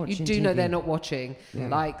 They're not watching. You do TV. know they're not watching. Yeah.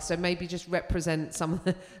 Like, so maybe just represent some of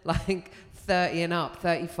the, like 30 and up,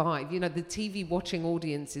 35. You know, the TV watching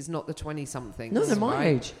audience is not the 20-somethings. No, they're my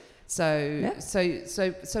age. So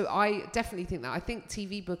I definitely think that. I think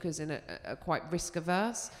TV bookers are quite risk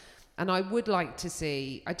averse. And I would like to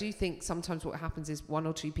see, I do think sometimes what happens is one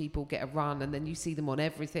or two people get a run and then you see them on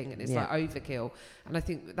everything and it's like overkill. And I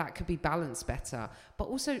think that could be balanced better. But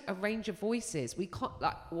also a range of voices. We can't,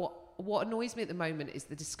 like, what annoys me at the moment is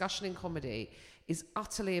the discussion in comedy is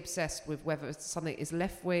utterly obsessed with whether something is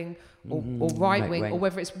left-wing or right-wing, or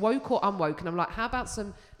whether it's woke or unwoke. And I'm like, how about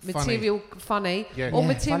some material funny or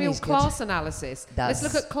material class analysis? Let's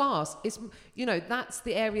look at class. It's, you know, that's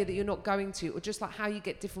the area that you're not going to, or just like how you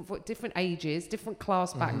get different ages, different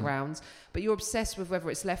class backgrounds, but you're obsessed with whether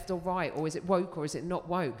it's left or right, or is it woke or is it not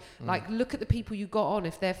woke? Like, look at the people you got on.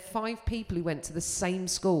 If they're 5 people who went to the same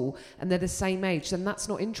school and they're the same age, then that's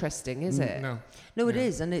not interesting, is it? No, it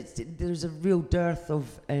is, and there's a real dearth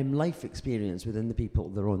of life experience within the people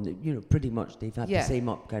they're on. You know, pretty much they've had the same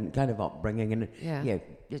kind of upbringing and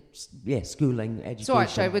schooling, education. So,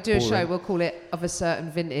 show we'll do a show. We'll call it Of a Certain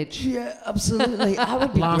Vintage. Yeah, absolutely. That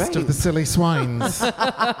would be Last great. of the Silly Swines,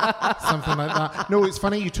 something like that. No, it's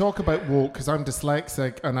funny you talk about woke, because I'm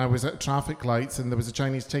dyslexic, and I was at traffic lights, and there was a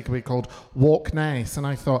Chinese takeaway called wokeness, and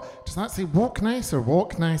I thought, does that say wokeness or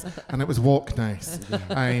walkness? And it was wokeness.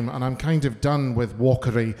 And I'm kind of done with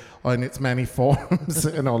wokery in its many forms.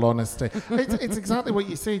 In all honesty, it's exactly what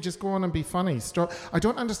you say. Just go on and be funny. I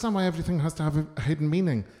don't understand why everything has to have a hidden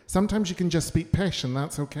meaning. Sometimes you can just speak pish, and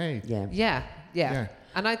that's okay. Yeah.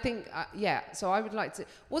 And I think, so I would like to...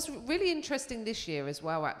 What's really interesting this year as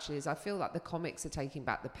well, actually, is I feel like the comics are taking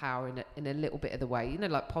back the power in a little bit of the way. You know,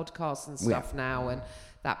 like podcasts and stuff now, and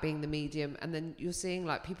that being the medium. And then you're seeing,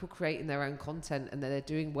 like, people creating their own content, and they're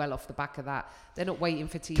doing well off the back of that. They're not waiting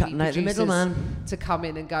for TV producers to come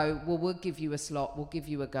in and go, well, we'll give you a slot, we'll give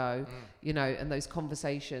you a go, you know, and those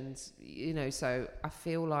conversations, you know. So I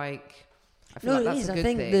feel like... No, it is.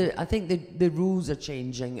 I think the rules are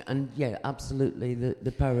changing, and absolutely,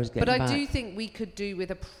 the power is getting back. But I do think we could do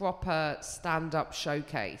with a proper stand-up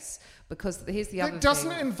showcase, because here's the other thing.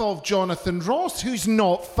 Doesn't involve Jonathan Ross, who's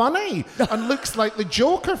not funny and looks like the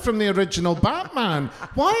Joker from the original Batman.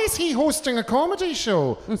 Why is he hosting a comedy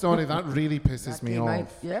show? Sorry, that really pisses me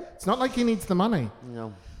off. It's not like he needs the money.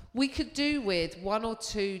 No. We could do with 1 or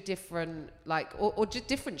 2 different, like, or just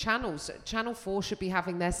different channels. Channel 4 should be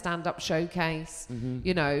having their stand-up showcase.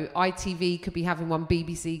 You know, ITV could be having one,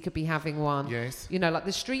 BBC could be having one. Yes. You know, like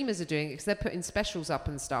the streamers are doing it because they're putting specials up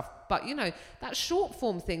and stuff. But, you know, that short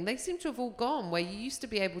form thing, they seem to have all gone, where you used to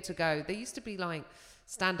be able to go, there used to be like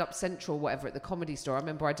Stand Up Central, whatever, at the Comedy Store. I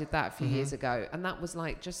remember I did that a few years ago. And that was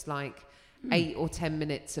like, just like 8 or 10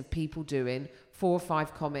 minutes of people doing 4 or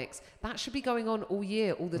 5 comics. That should be going on all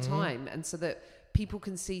year, all the time, and so that people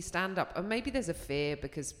can see stand-up. And maybe there's a fear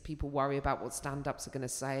because people worry about what stand-ups are going to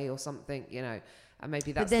say or something, you know. And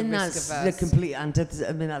maybe that's the risk averse. The complete antithesis.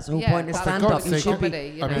 I mean, that's the whole point of stand-up.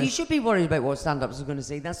 You should be worried about what stand-ups are going to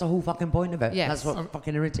say. That's the whole fucking point of it. Yes. That's what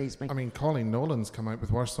fucking irritates me. I mean, Colleen Nolan's come out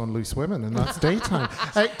with Worse on Loose Women, and that's daytime.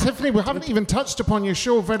 Tiffany, we haven't even touched upon your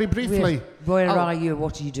show very briefly. Where are you?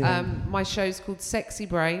 What are you doing? My show's called Sexy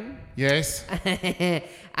Brain. Yes.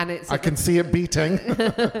 And it's I can see it beating.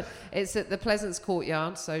 It's at the Pleasance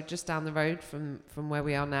Courtyard, so just down the road from where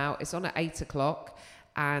we are now. It's on at 8:00.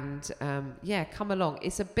 And come along.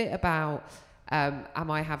 It's a bit about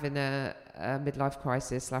am I having a midlife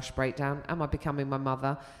crisis / breakdown? Am I becoming my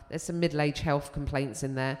mother? There's some middle-age health complaints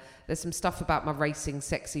in there. There's some stuff about my racing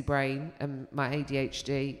sexy brain and my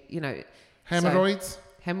ADHD, you know. Hemorrhoids?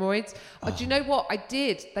 Hemorrhoids. Oh, do you know what I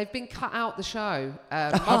did? They've been cut out the show.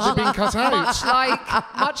 Have they been cut out?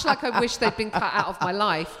 Much like I wish they'd been cut out of my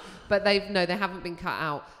life, but they haven't been cut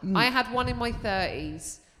out. I had one in my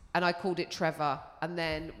 30s. And I called it Trevor. And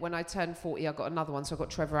then when I turned 40, I got another one. So I've got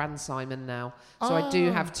Trevor and Simon now. So I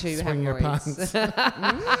do have 2 hemorrhoids.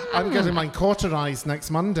 I'm getting mine cauterised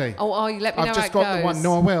next Monday. Oh, are you? Let me know how it goes. I've just got the one.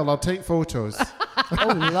 No, I will. I'll take photos. Oh,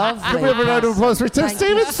 lovely. Give a round of applause for Tiff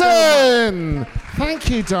Stevenson. Thank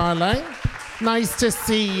you, darling. Nice to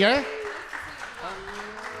see you.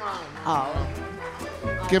 Oh.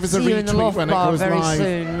 Give us a retweet when it goes live.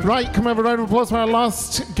 Soon. Right, come over, round of applause for our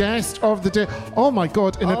last guest of the day. Oh my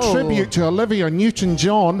God, in a tribute to Olivia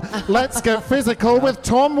Newton-John, let's get physical with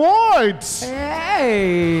Tom Ward.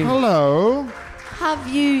 Hey. Hello. Have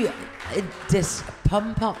you, just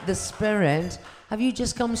pump up the spirit, have you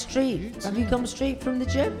just come straight? Have you come straight from the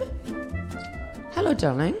gym? Hello,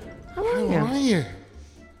 darling. How are you?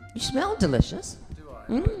 You smell delicious. Do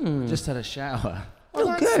I? Just had a shower. Oh,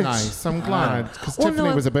 that's good. Nice. I'm glad, because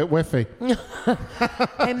Tiffany was a bit whiffy.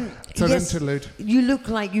 It's an interlude. You look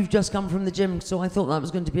like you've just come from the gym, so I thought that was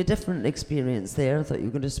going to be a different experience there. I thought you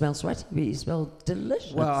were going to smell sweaty, but you smell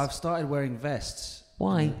delicious. Well, I've started wearing vests.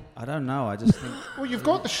 Why? I don't know. I just think... Well, you've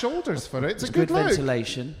got the shoulders for it. It's a good look.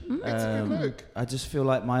 Ventilation. It's a good look. I just feel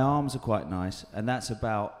like my arms are quite nice, and that's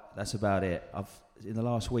about it. In the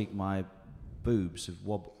last week, my boobs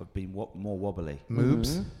have been more wobbly. Moobs?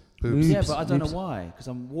 Mm-hmm. Boobs. Yeah, but I don't know why, because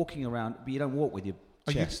I'm walking around, but you don't walk with your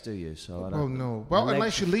chest, do you? So I don't. Oh, no. Well,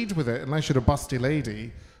 unless you lead with it, unless you're a busty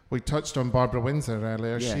lady. We touched on Barbara Windsor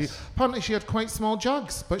earlier. Yes. Apparently she had quite small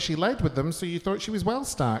jugs, but she led with them, so you thought she was well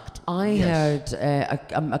stacked. I heard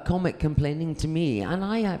a comic complaining to me, and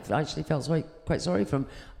I have actually felt quite sorry for him.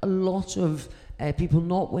 A lot of people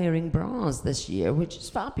not wearing bras this year, which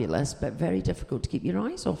is fabulous, but very difficult to keep your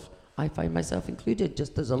eyes off. I find myself included.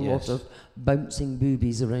 Just there's a lot of bouncing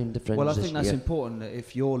boobies around the Fringe. Well, I think that's important that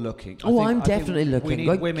if you're looking. I'm definitely looking. We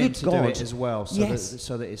need women to do it as well,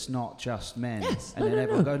 so that it's not just men. Yes. And then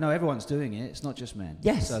everyone go, no, everyone's doing it. It's not just men.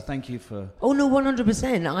 Yes. So thank you for. Oh no,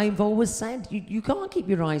 100%. I've always said you can't keep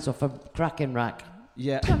your eyes off a cracking rack.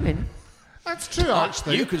 Yeah. Come in. That's true,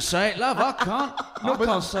 actually. You could say it, love. I can't. I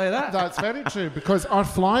can't say that. That's very true, because our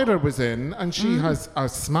flyer was in, and she has a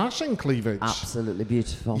smashing cleavage. Absolutely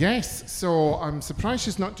beautiful. Yes, so I'm surprised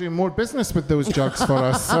she's not doing more business with those jugs for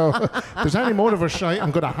us. So if there's any more of her shite, I'm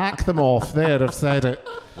going to hack them off. There, I've said it.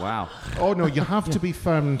 Wow. Oh, no, you have to be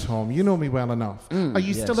firm, Tom. You know me well enough. Are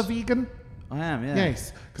you still a vegan? I am, yeah.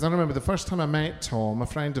 Yes, because I remember the first time I met Tom, a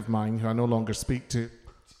friend of mine who I no longer speak to,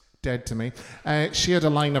 dead to me. She had a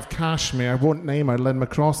line of cashmere, won't name her, Lynn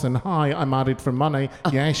McCrossan. Hi, I married for money.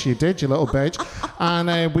 Yes, you did, you little bitch.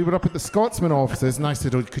 And we were up at the Scotsman offices, and I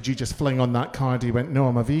said, oh, could you just fling on that card? He went, no,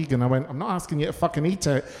 I'm a vegan. I went, I'm not asking you to fucking eat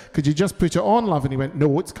it. Could you just put it on, love? And he went,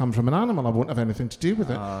 no, it's come from an animal. I won't have anything to do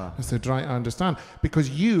with it. I said, right, I understand.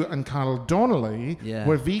 Because you and Carol Donnelly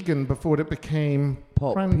were vegan before it became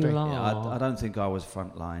trendy. Yeah, I don't think I was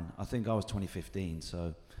frontline. I think I was 2015,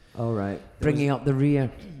 so... All right, bringing up the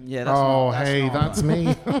rear. Yeah. That's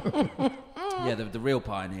me. Yeah, the real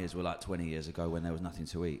pioneers were like 20 years ago when there was nothing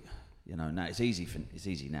to eat. You know, now it's easy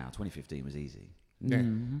now. 2015 was easy. Yeah.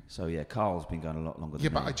 Mm-hmm. So yeah, Carl's been going a lot longer than me.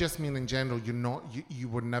 Yeah, but I just mean in general, you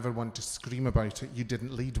were never one to scream about it. You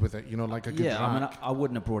didn't lead with it, like a good rack. I mean, I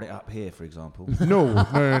wouldn't have brought it up here, for example. No.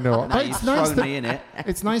 But it's nice me in it.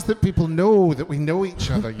 It's nice that people know that we know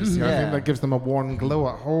each other, you see. I think that gives them a warm glow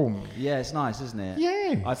at home. Yeah, it's nice, isn't it?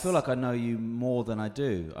 Yeah. I feel like I know you more than I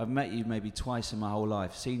do. I've met you maybe twice in my whole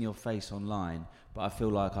life, seen your face online, but I feel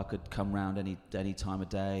like I could come round any time of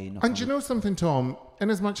day. And you know something, Tom? In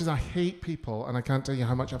as much as I hate people, and I can't tell you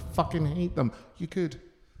how much I fucking hate them, you could.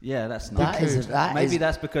 Yeah, that's nice. Maybe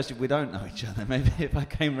that's because we don't know each other. Maybe if I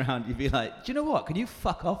came round, you'd be like, do you know what? Can you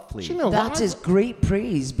fuck off, please? Do you know that is great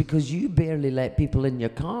praise because you barely let people in your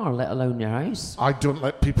car, let alone your house. I don't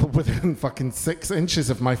let people within fucking 6 inches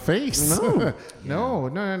of my face. No.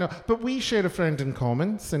 No. But we share a friend in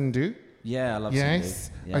common, Sindhu. Yeah, I love Yes,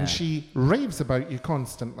 Sindhu. Yeah. and she raves about you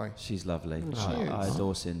constantly. She's lovely. She I is.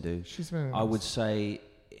 adore Sindhu. She's very I nice. would say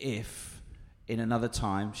if in another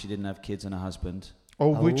time she didn't have kids and a husband,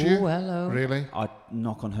 Oh, would you? Oh, hello. Really? I'd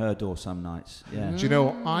knock on her door some nights. Yeah. Do you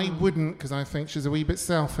know, I wouldn't because I think she's a wee bit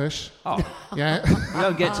selfish. Oh, Yeah. you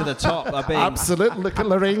don't get to the top by being, Absolutely. Look at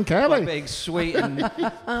Lorraine by Kelly. being sweet and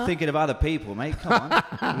thinking of other people, mate. Come on.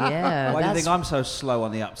 Yeah. Why do you that's- think I'm so slow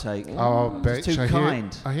on the uptake? Oh, bitch. too I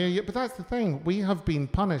kind. I hear you. But that's the thing. We have been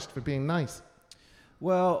punished for being nice.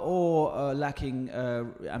 Well, or lacking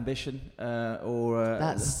ambition, or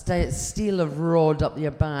That steel of rod up your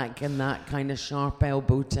back and that kind of sharp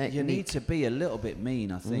elbow technique. you need to be a little bit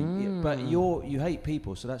mean, I think. But you hate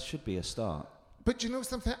people, so that should be a start. But you know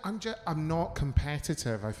something? I'm not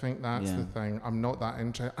competitive. I think that's Yeah. the thing. I'm not that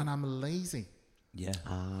interested. And I'm lazy. Yeah.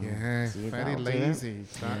 Yeah, see, very that'll do it. lazy.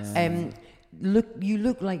 That's You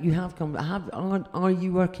look like you have come. Are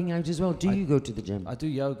you working out as well? Do you go to the gym? I do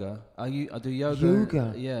yoga. I do yoga.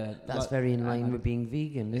 Yoga? Yeah. That's very in line with being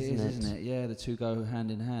vegan, It isn't is, it? isn't it? Yeah, the two go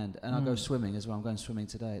hand in hand. And I go swimming as well. I'm going swimming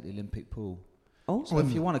today at the Olympic pool. Oh, So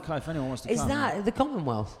if you want to come, if anyone wants to is come. that the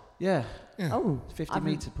Commonwealth? Yeah. Oh,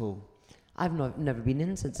 50-metre pool. I've never been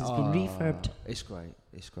in since it's been refurbed. It's great.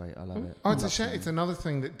 It's great. I love it. Oh, it's a shame. It's another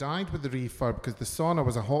thing that died with the refurb because the sauna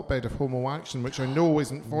was a hotbed of homo action, which I know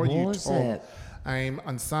isn't for you, Was Tom. it?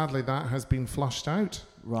 And sadly, that has been flushed out.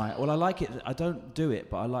 Right. Well, I like it. I don't do it,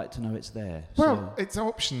 but I like to know it's there. Well, so, it's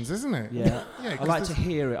options, isn't it? yeah. Yeah, I 'cause like to there's-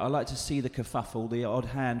 hear it. I like to see the kerfuffle, the odd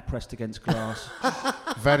hand pressed against glass.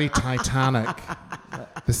 Very Titanic.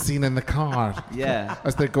 The scene in the car Yeah.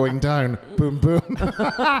 as they're going down. Boom, boom.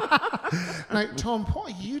 Now, Tom,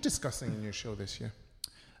 what are you discussing in your show this year?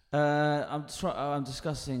 I'm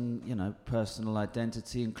discussing, personal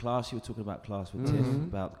identity and class. You were talking about class with Tiff,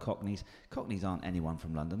 about the Cockneys. Cockneys aren't anyone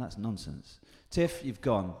from London. That's nonsense. Tiff, you've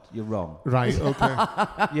gone. You're wrong. Right, okay.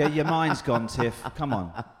 Yeah, your mind's gone, Tiff. Come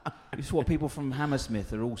on. You thought people from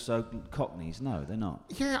Hammersmith are also Cockneys. No, they're not.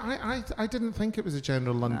 Yeah, I didn't think it was a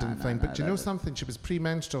general London thing, but do you know something? She was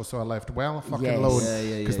premenstrual, so I left well fucking Yes. alone.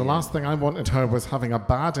 Yeah, Because the last thing I wanted her was having a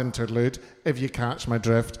bad interlude, if you catch my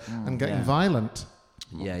drift, and getting yeah. violent.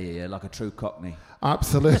 Yeah, like a true Cockney.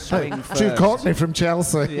 Absolutely. Swing True first. Cockney from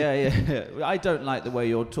Chelsea. Yeah. I don't like the way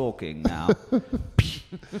you're talking now.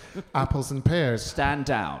 Apples and pears. Stand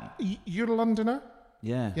down. You're a Londoner?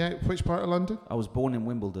 Yeah. Yeah, which part of London? I was born in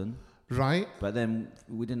Wimbledon, Right. but then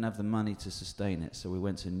we didn't have the money to sustain it, so we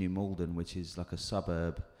went to New Malden, which is like a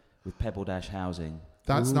suburb with Pebble Dash housing.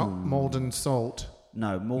 That's not Malden Salt.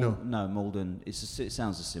 No, Malden. It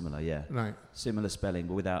sounds similar, yeah. Right. Similar spelling,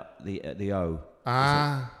 but without the O.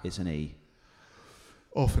 Ah, It's an E.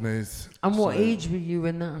 often is. And what age were you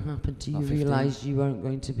when that happened to you? 15. Realised you weren't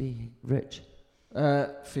going to be rich?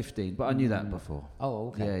 15, but I knew that before. Oh,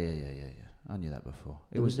 okay. Yeah. I knew that before.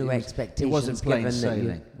 There was no It expectations wasn't plain given that you-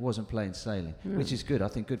 sailing. It wasn't plain sailing, which is good. I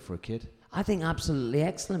think good for a kid. I think absolutely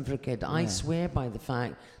excellent for a kid. I swear by the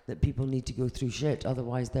fact that people need to go through shit,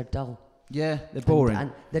 otherwise they're dull. Yeah, they're boring.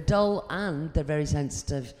 And they're dull and they're very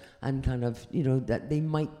sensitive and kind of, that they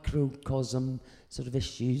microcosm sort of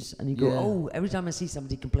issues. And you go, Yeah. oh, every time I see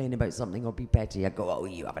somebody complain about something or be petty, I go, oh,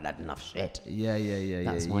 you haven't had enough shit. Yeah.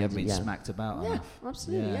 That's You why I haven't do, been yeah. smacked about Yeah, enough.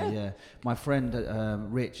 absolutely, yeah. My friend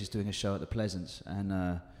Rich is doing a show at the Pleasance,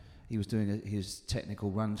 and he was doing his technical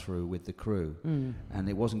run through with the crew, and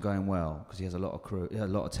it wasn't going well because he has a lot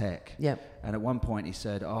of tech. Yeah. And at one point he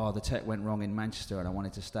said, "Oh, the tech went wrong in Manchester, and I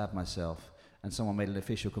wanted to stab myself." And someone made an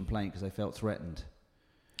official complaint because they felt threatened.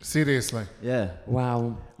 Seriously. Yeah. I I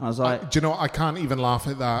Wow. was like, do you know, I can't even laugh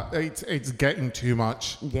at that. It's getting too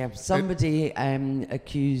much. Yeah, somebody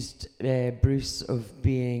accused Bruce of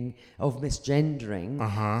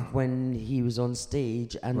misgendering when he was on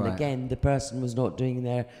stage, and Right. again, the person was not doing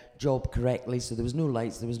their job correctly, so there was no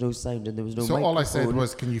lights, there was no sound, and there was no So microphone. all I said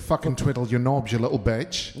was, can you fucking twiddle your knobs, you little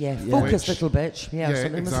bitch? Yeah, focus, Which- little bitch. Yeah, Yeah,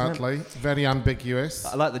 something, wasn't it? exactly. Very ambiguous.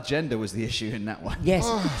 I like the gender was the issue in that one. Yes,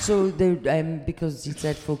 so they, because he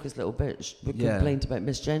said focus, little bitch, we Yeah. complained about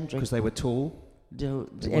misgendering. Because they were tall. They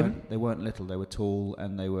Him? weren't little. They were tall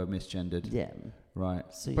and they were misgendered. Yeah. Right.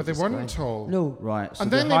 So But they you weren't described- tall. No. Right. So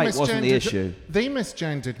And the then height wasn't the issue. They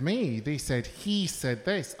misgendered me. They said he said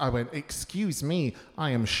this. I went, excuse me, I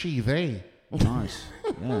am she, they. Nice.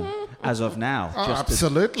 Yeah. As of now. Oh, just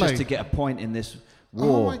absolutely. just to get a point in this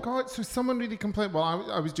Oh my God, so someone really complained. Well,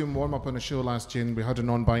 I was doing warm-up on a show last year and we had a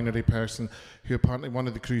non-binary person who apparently one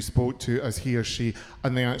of the crew spoke to as he or she,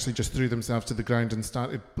 and they actually just threw themselves to the ground and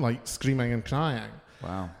started like screaming and crying.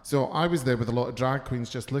 Wow. So I was there with a lot of drag queens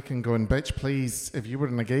just looking, going, bitch, please, if you were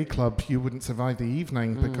in a gay club, you wouldn't survive the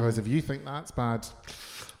evening because if you think that's bad,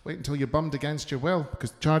 wait until you're bummed against your will,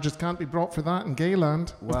 because charges can't be brought for that in gay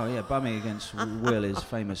land. Well, yeah, bumming against will is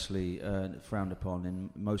famously frowned upon in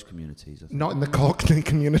most communities. I think. Not in the Cockney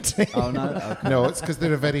community. Oh, no? Okay. No, it's because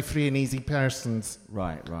they're a very free and easy persons.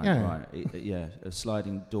 Right. Yeah, a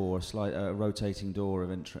sliding door, a rotating door of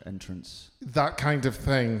entrance. That kind of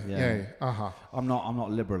thing. Yeah. I'm not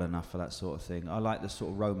liberal enough for that sort of thing. I like the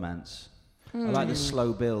sort of romance. I like the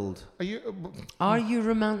slow build. Are you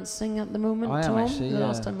romancing at the moment, I am Tom? actually, The yeah.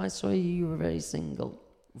 last time I saw you, you were very single.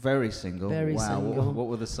 Very single. Very wow. single. What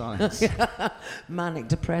were the signs? Manic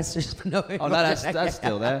depressors. No, that's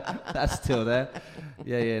still there. That's still there.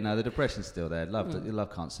 Yeah. No, the depression's still there.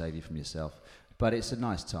 Love can't save you from yourself. But it's a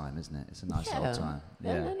nice time, isn't it? It's a nice old time.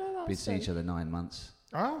 Yeah. No, Been seeing each other 9 months.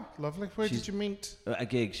 Oh, lovely. Where did you meet? At a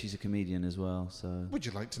gig. She's a comedian as well, so... Would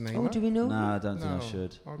you like to name Oh, her? do we know? No, I don't think I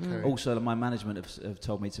should. Okay. Also, my management have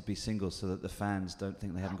told me to be single so that the fans don't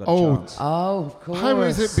think they haven't got a chance. Oh, of course. How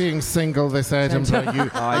is it being single this Edinburgh, you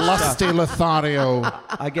lusty Lothario?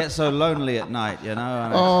 I get so lonely at night, you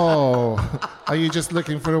know. Oh, are you just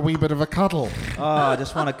looking for a wee bit of a cuddle? Oh, I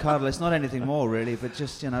just want to cuddle. It's not anything more, really, but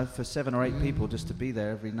just, for 7 or 8 people just to be there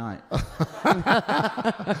every night.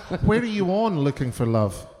 Where are you on Looking for Love?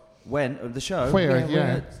 When? The show? Where? We're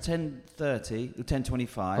Yeah. at 10:30,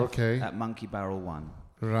 10:25. Okay. At Monkey Barrel 1.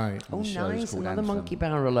 Right. Oh, The show's nice. called Another Anthem. monkey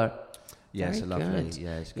barreler. Yes, Very lovely. good.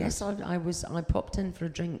 Yeah, it's good. Yes, I popped in for a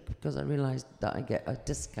drink because I realised that I get a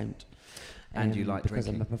discount. And you like because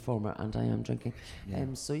drinking. I'm a performer and I am drinking. Yeah.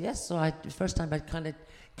 So first time I kind of,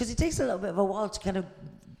 because it takes a little bit of a while to kind of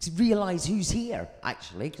realise who's here,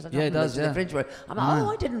 actually, because I don't Yeah, it does, the yeah. Fringe where I'm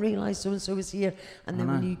like, I didn't realise so-and-so was here. And then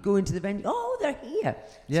when you go into the venue, they're here.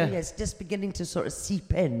 Yeah. So it's just beginning to sort of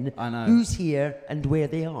seep in I know. who's here and where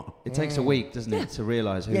they are. It takes a week, doesn't it, to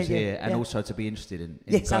realise who's here and also to be interested in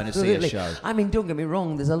going absolutely. to see a show. I mean, don't get me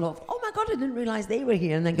wrong, there's a lot of, oh my God, I didn't realise they were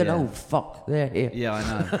here. And then go, Yeah. oh, fuck, they're here. Yeah, I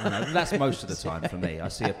know. That's most of the time for me. I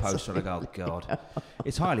see a poster and I go, oh, God.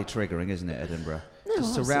 It's highly triggering, isn't it, Edinburgh? No,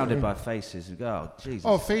 Just surrounded absolutely. by faces and go, oh, Jesus.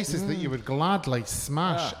 Oh, faces that you would gladly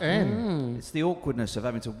smash in. It's the awkwardness of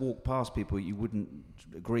having to walk past people you wouldn't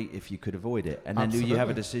greet if you could avoid it. And then you have a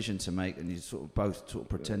Absolutely. decision to make and you both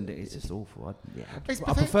pretend it's just awful. It's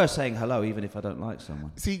I prefer saying hello even if I don't like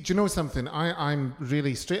someone. See, do you know something? I'm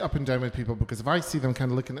really straight up and down with people because if I see them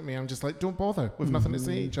kind of looking at me, I'm just like, don't bother. We've nothing to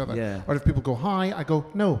say to each other. Yeah. Or if people go, hi, I go,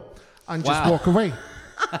 no. And just walk away.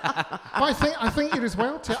 But I think you're as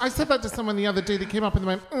well, too. I said that to someone the other day. They came up and they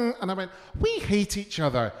went, and I went, we hate each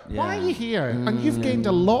other. Why are you here? And you've gained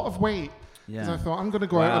a lot of weight. Yeah. So I thought, I'm going to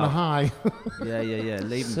go out on a high. Yeah.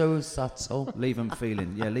 Leave them. So subtle. Leave them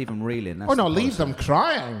feeling. Yeah, leave them reeling. That's Oh, no, the leave policy. them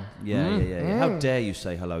crying. Yeah. How dare you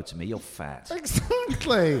say hello to me? You're fat.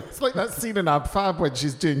 Exactly. It's like that scene in Ab Fab when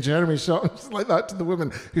she's doing Jeremy shot. She's like that to the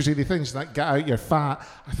woman who's really thin. She's like, get out, you're fat.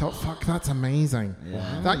 I thought, fuck, that's amazing.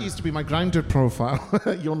 Yeah. That used to be my Grindr profile.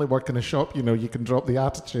 You only work in a shop, you can drop the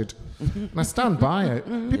attitude. And I stand by it.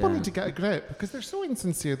 People need to get a grip because they're so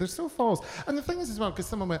insincere. They're so false. And the thing is as well, because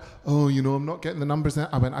someone went, I'm not getting the numbers in.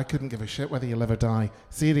 I went, I couldn't give a shit whether you live or die.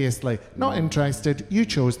 Seriously. Not interested. You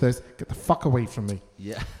chose this. Get the fuck away from me.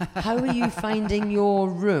 Yeah. How are you finding your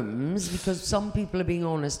rooms? Because some people are being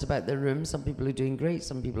honest about their rooms. Some people are doing great.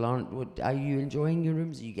 Some people aren't. Are you enjoying your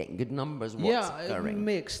rooms? Are you getting good numbers? What's occurring?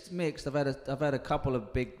 Mixed. I've had a couple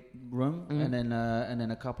of big room and then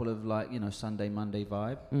a couple of Sunday Monday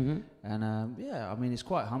vibe. And I mean it's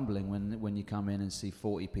quite humbling when you come in and see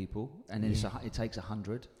 40 people and it takes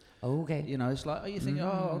 100. Oh, okay. It's like you think,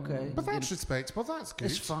 okay. But that's respectable. That's good.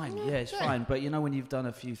 It's fine. Yeah, it's fine. But when you've done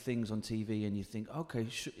a few things on TV and you think, okay,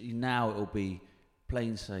 now it'll be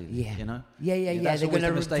plain sailing. Yeah. Yeah. That's They're always the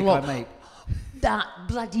gonna mistake vlog. I make. That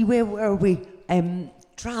bloody, where were we?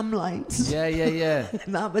 Tram lights. Yeah.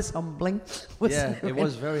 That was humbling. It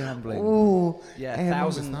was very humbling. Oh. Yeah,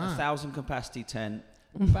 1,000 capacity tent.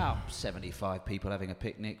 About 75 people having a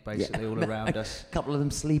picnic, basically, all around us. A couple of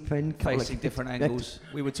them sleeping. Facing different angles.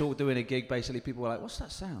 We were doing a gig, basically, people were like, what's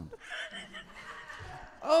that sound?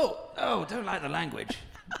 Oh, don't like the language.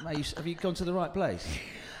 Mate, have you gone to the right place?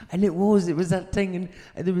 And it was that thing,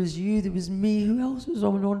 and there was you, there was me, who else was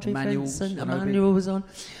on? Andre Vincent, Emmanuel was on,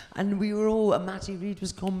 and we were all, Matty Reid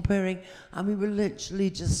was comparing, and we were literally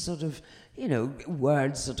just sort of,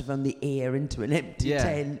 words sort of on the air into an empty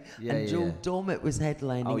tent. And Joe Dommett was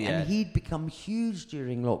headlining. And he'd become huge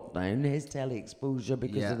during lockdown, his tele-exposure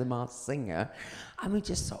because of The Masked Singer. And we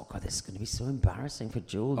just thought, God, this is going to be so embarrassing for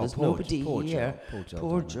Joe. There's nobody here.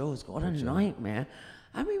 Poor Joe's got a nightmare.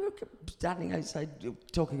 And we were standing outside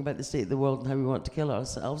talking about the state of the world and how we want to kill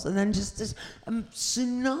ourselves, and then just this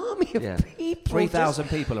tsunami of people. 3,000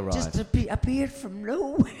 people arrived. Just appeared from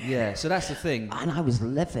nowhere. Yeah, so that's the thing. And I was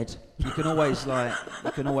livid. You can always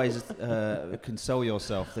console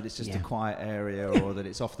yourself that it's just a quiet area or that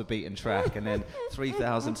it's off the beaten track, and then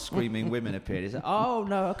 3,000 screaming women appeared. It's like, oh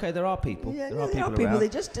no, okay, there are people. Yeah, there are people around. They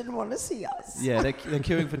just didn't want to see us. Yeah, they're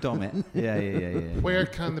queuing for Dommett. Yeah. Where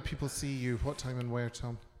can the people see you? What time and where,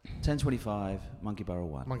 Tom? 10:25, Monkey Barrel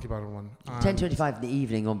 1. 10:25 in the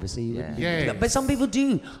evening, obviously. Yeah. But some people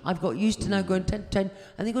do. I've got used to now going 10,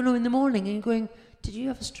 and they go, no, in the morning, and you're going, did you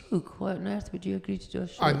have a stroke? Why on earth would you agree to do a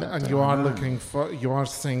show? And you are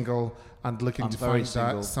single and looking to find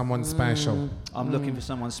someone special. I'm looking for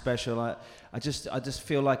someone special. I just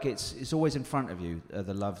feel like it's always in front of you,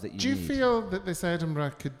 the love that you need. Do you feel that this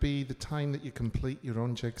Edinburgh could be the time that you complete your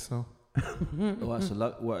own jigsaw? Well,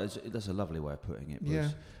 that's a lovely way of putting it, Bruce. Yeah.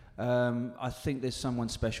 I think there's someone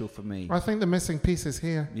special for me. I think the missing piece is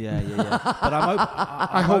here. Yeah. But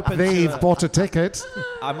I hope they've bought a ticket.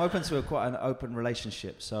 I'm open to quite an open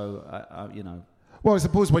relationship, so Well, I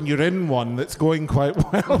suppose when you're in one that's going quite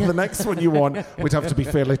well, the next one you want would have to be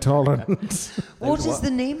fairly tolerant. What is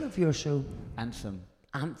the name of your show? Anthem.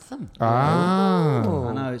 Ah. Oh.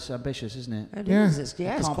 I know, it's ambitious, isn't it? It is.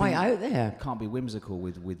 It's quite out there. Can't be whimsical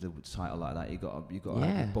with the title like that. You got to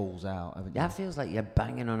have your balls out, haven't you? That feels like you're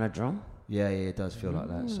banging on a drum. Yeah, it does feel like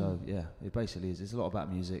that. So yeah, it basically is. It's a lot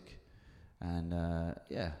about music, and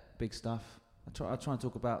big stuff. I try and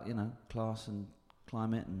talk about class and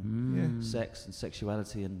climate and sex and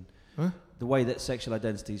sexuality and the way that sexual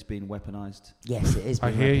identity's been weaponized. Yes, it is.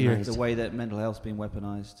 I hear you. The way that mental health's been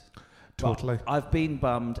weaponized. Totally. But I've been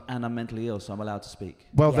bummed and I'm mentally ill, so I'm allowed to speak.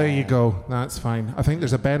 Well, there you go. That's fine. I think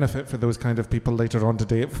there's a benefit for those kind of people later on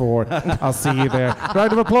today at 4. I'll see you there.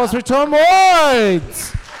 Round of applause for Tom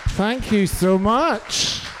Woods. Thank you so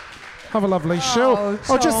much. Have a lovely show.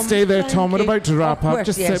 Tom, just stay there, Tom. We're about to wrap up.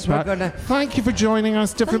 Just sit back. Thank you for joining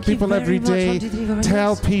us. Different people every day.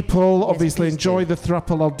 Tell people, obviously, enjoy the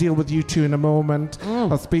thruple. I'll deal with you two in a moment.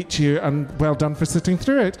 I'll speak to you, and well done for sitting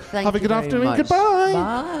through it. Have a good afternoon. Goodbye.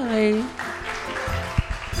 Bye.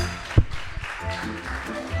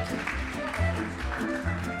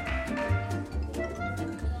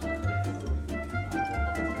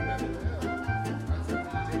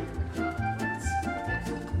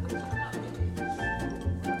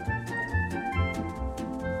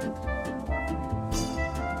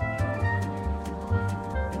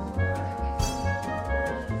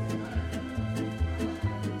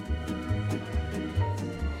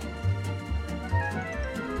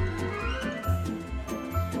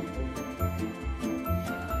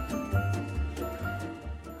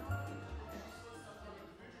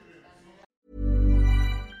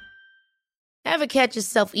 Ever catch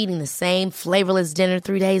yourself eating the same flavorless dinner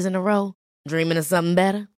 3 days in a row? Dreaming of something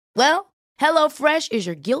better? Well, HelloFresh is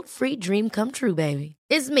your guilt-free dream come true, baby.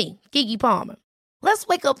 It's me, Keke Palmer. Let's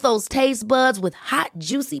wake up those taste buds with hot,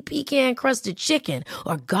 juicy pecan-crusted chicken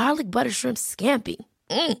or garlic butter shrimp scampi.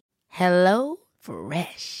 Hello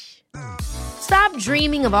Fresh. Stop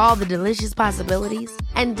dreaming of all the delicious possibilities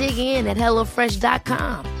and dig in at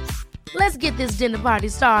HelloFresh.com. Let's get this dinner party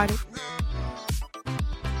started.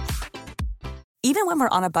 Even when we're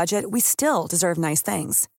on a budget, we still deserve nice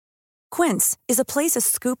things. Quince is a place to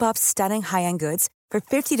scoop up stunning high-end goods for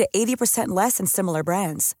 50 to 80% less than similar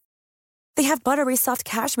brands. They have buttery soft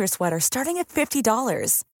cashmere sweaters starting at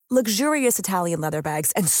 $50, luxurious Italian leather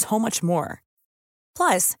bags, and so much more.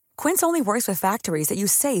 Plus, Quince only works with factories that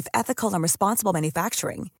use safe, ethical, and responsible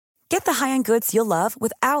manufacturing. Get the high-end goods you'll love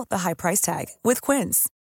without the high price tag with Quince.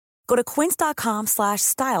 Go to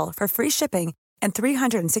quince.com/style for free shipping and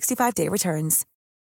 365-day returns.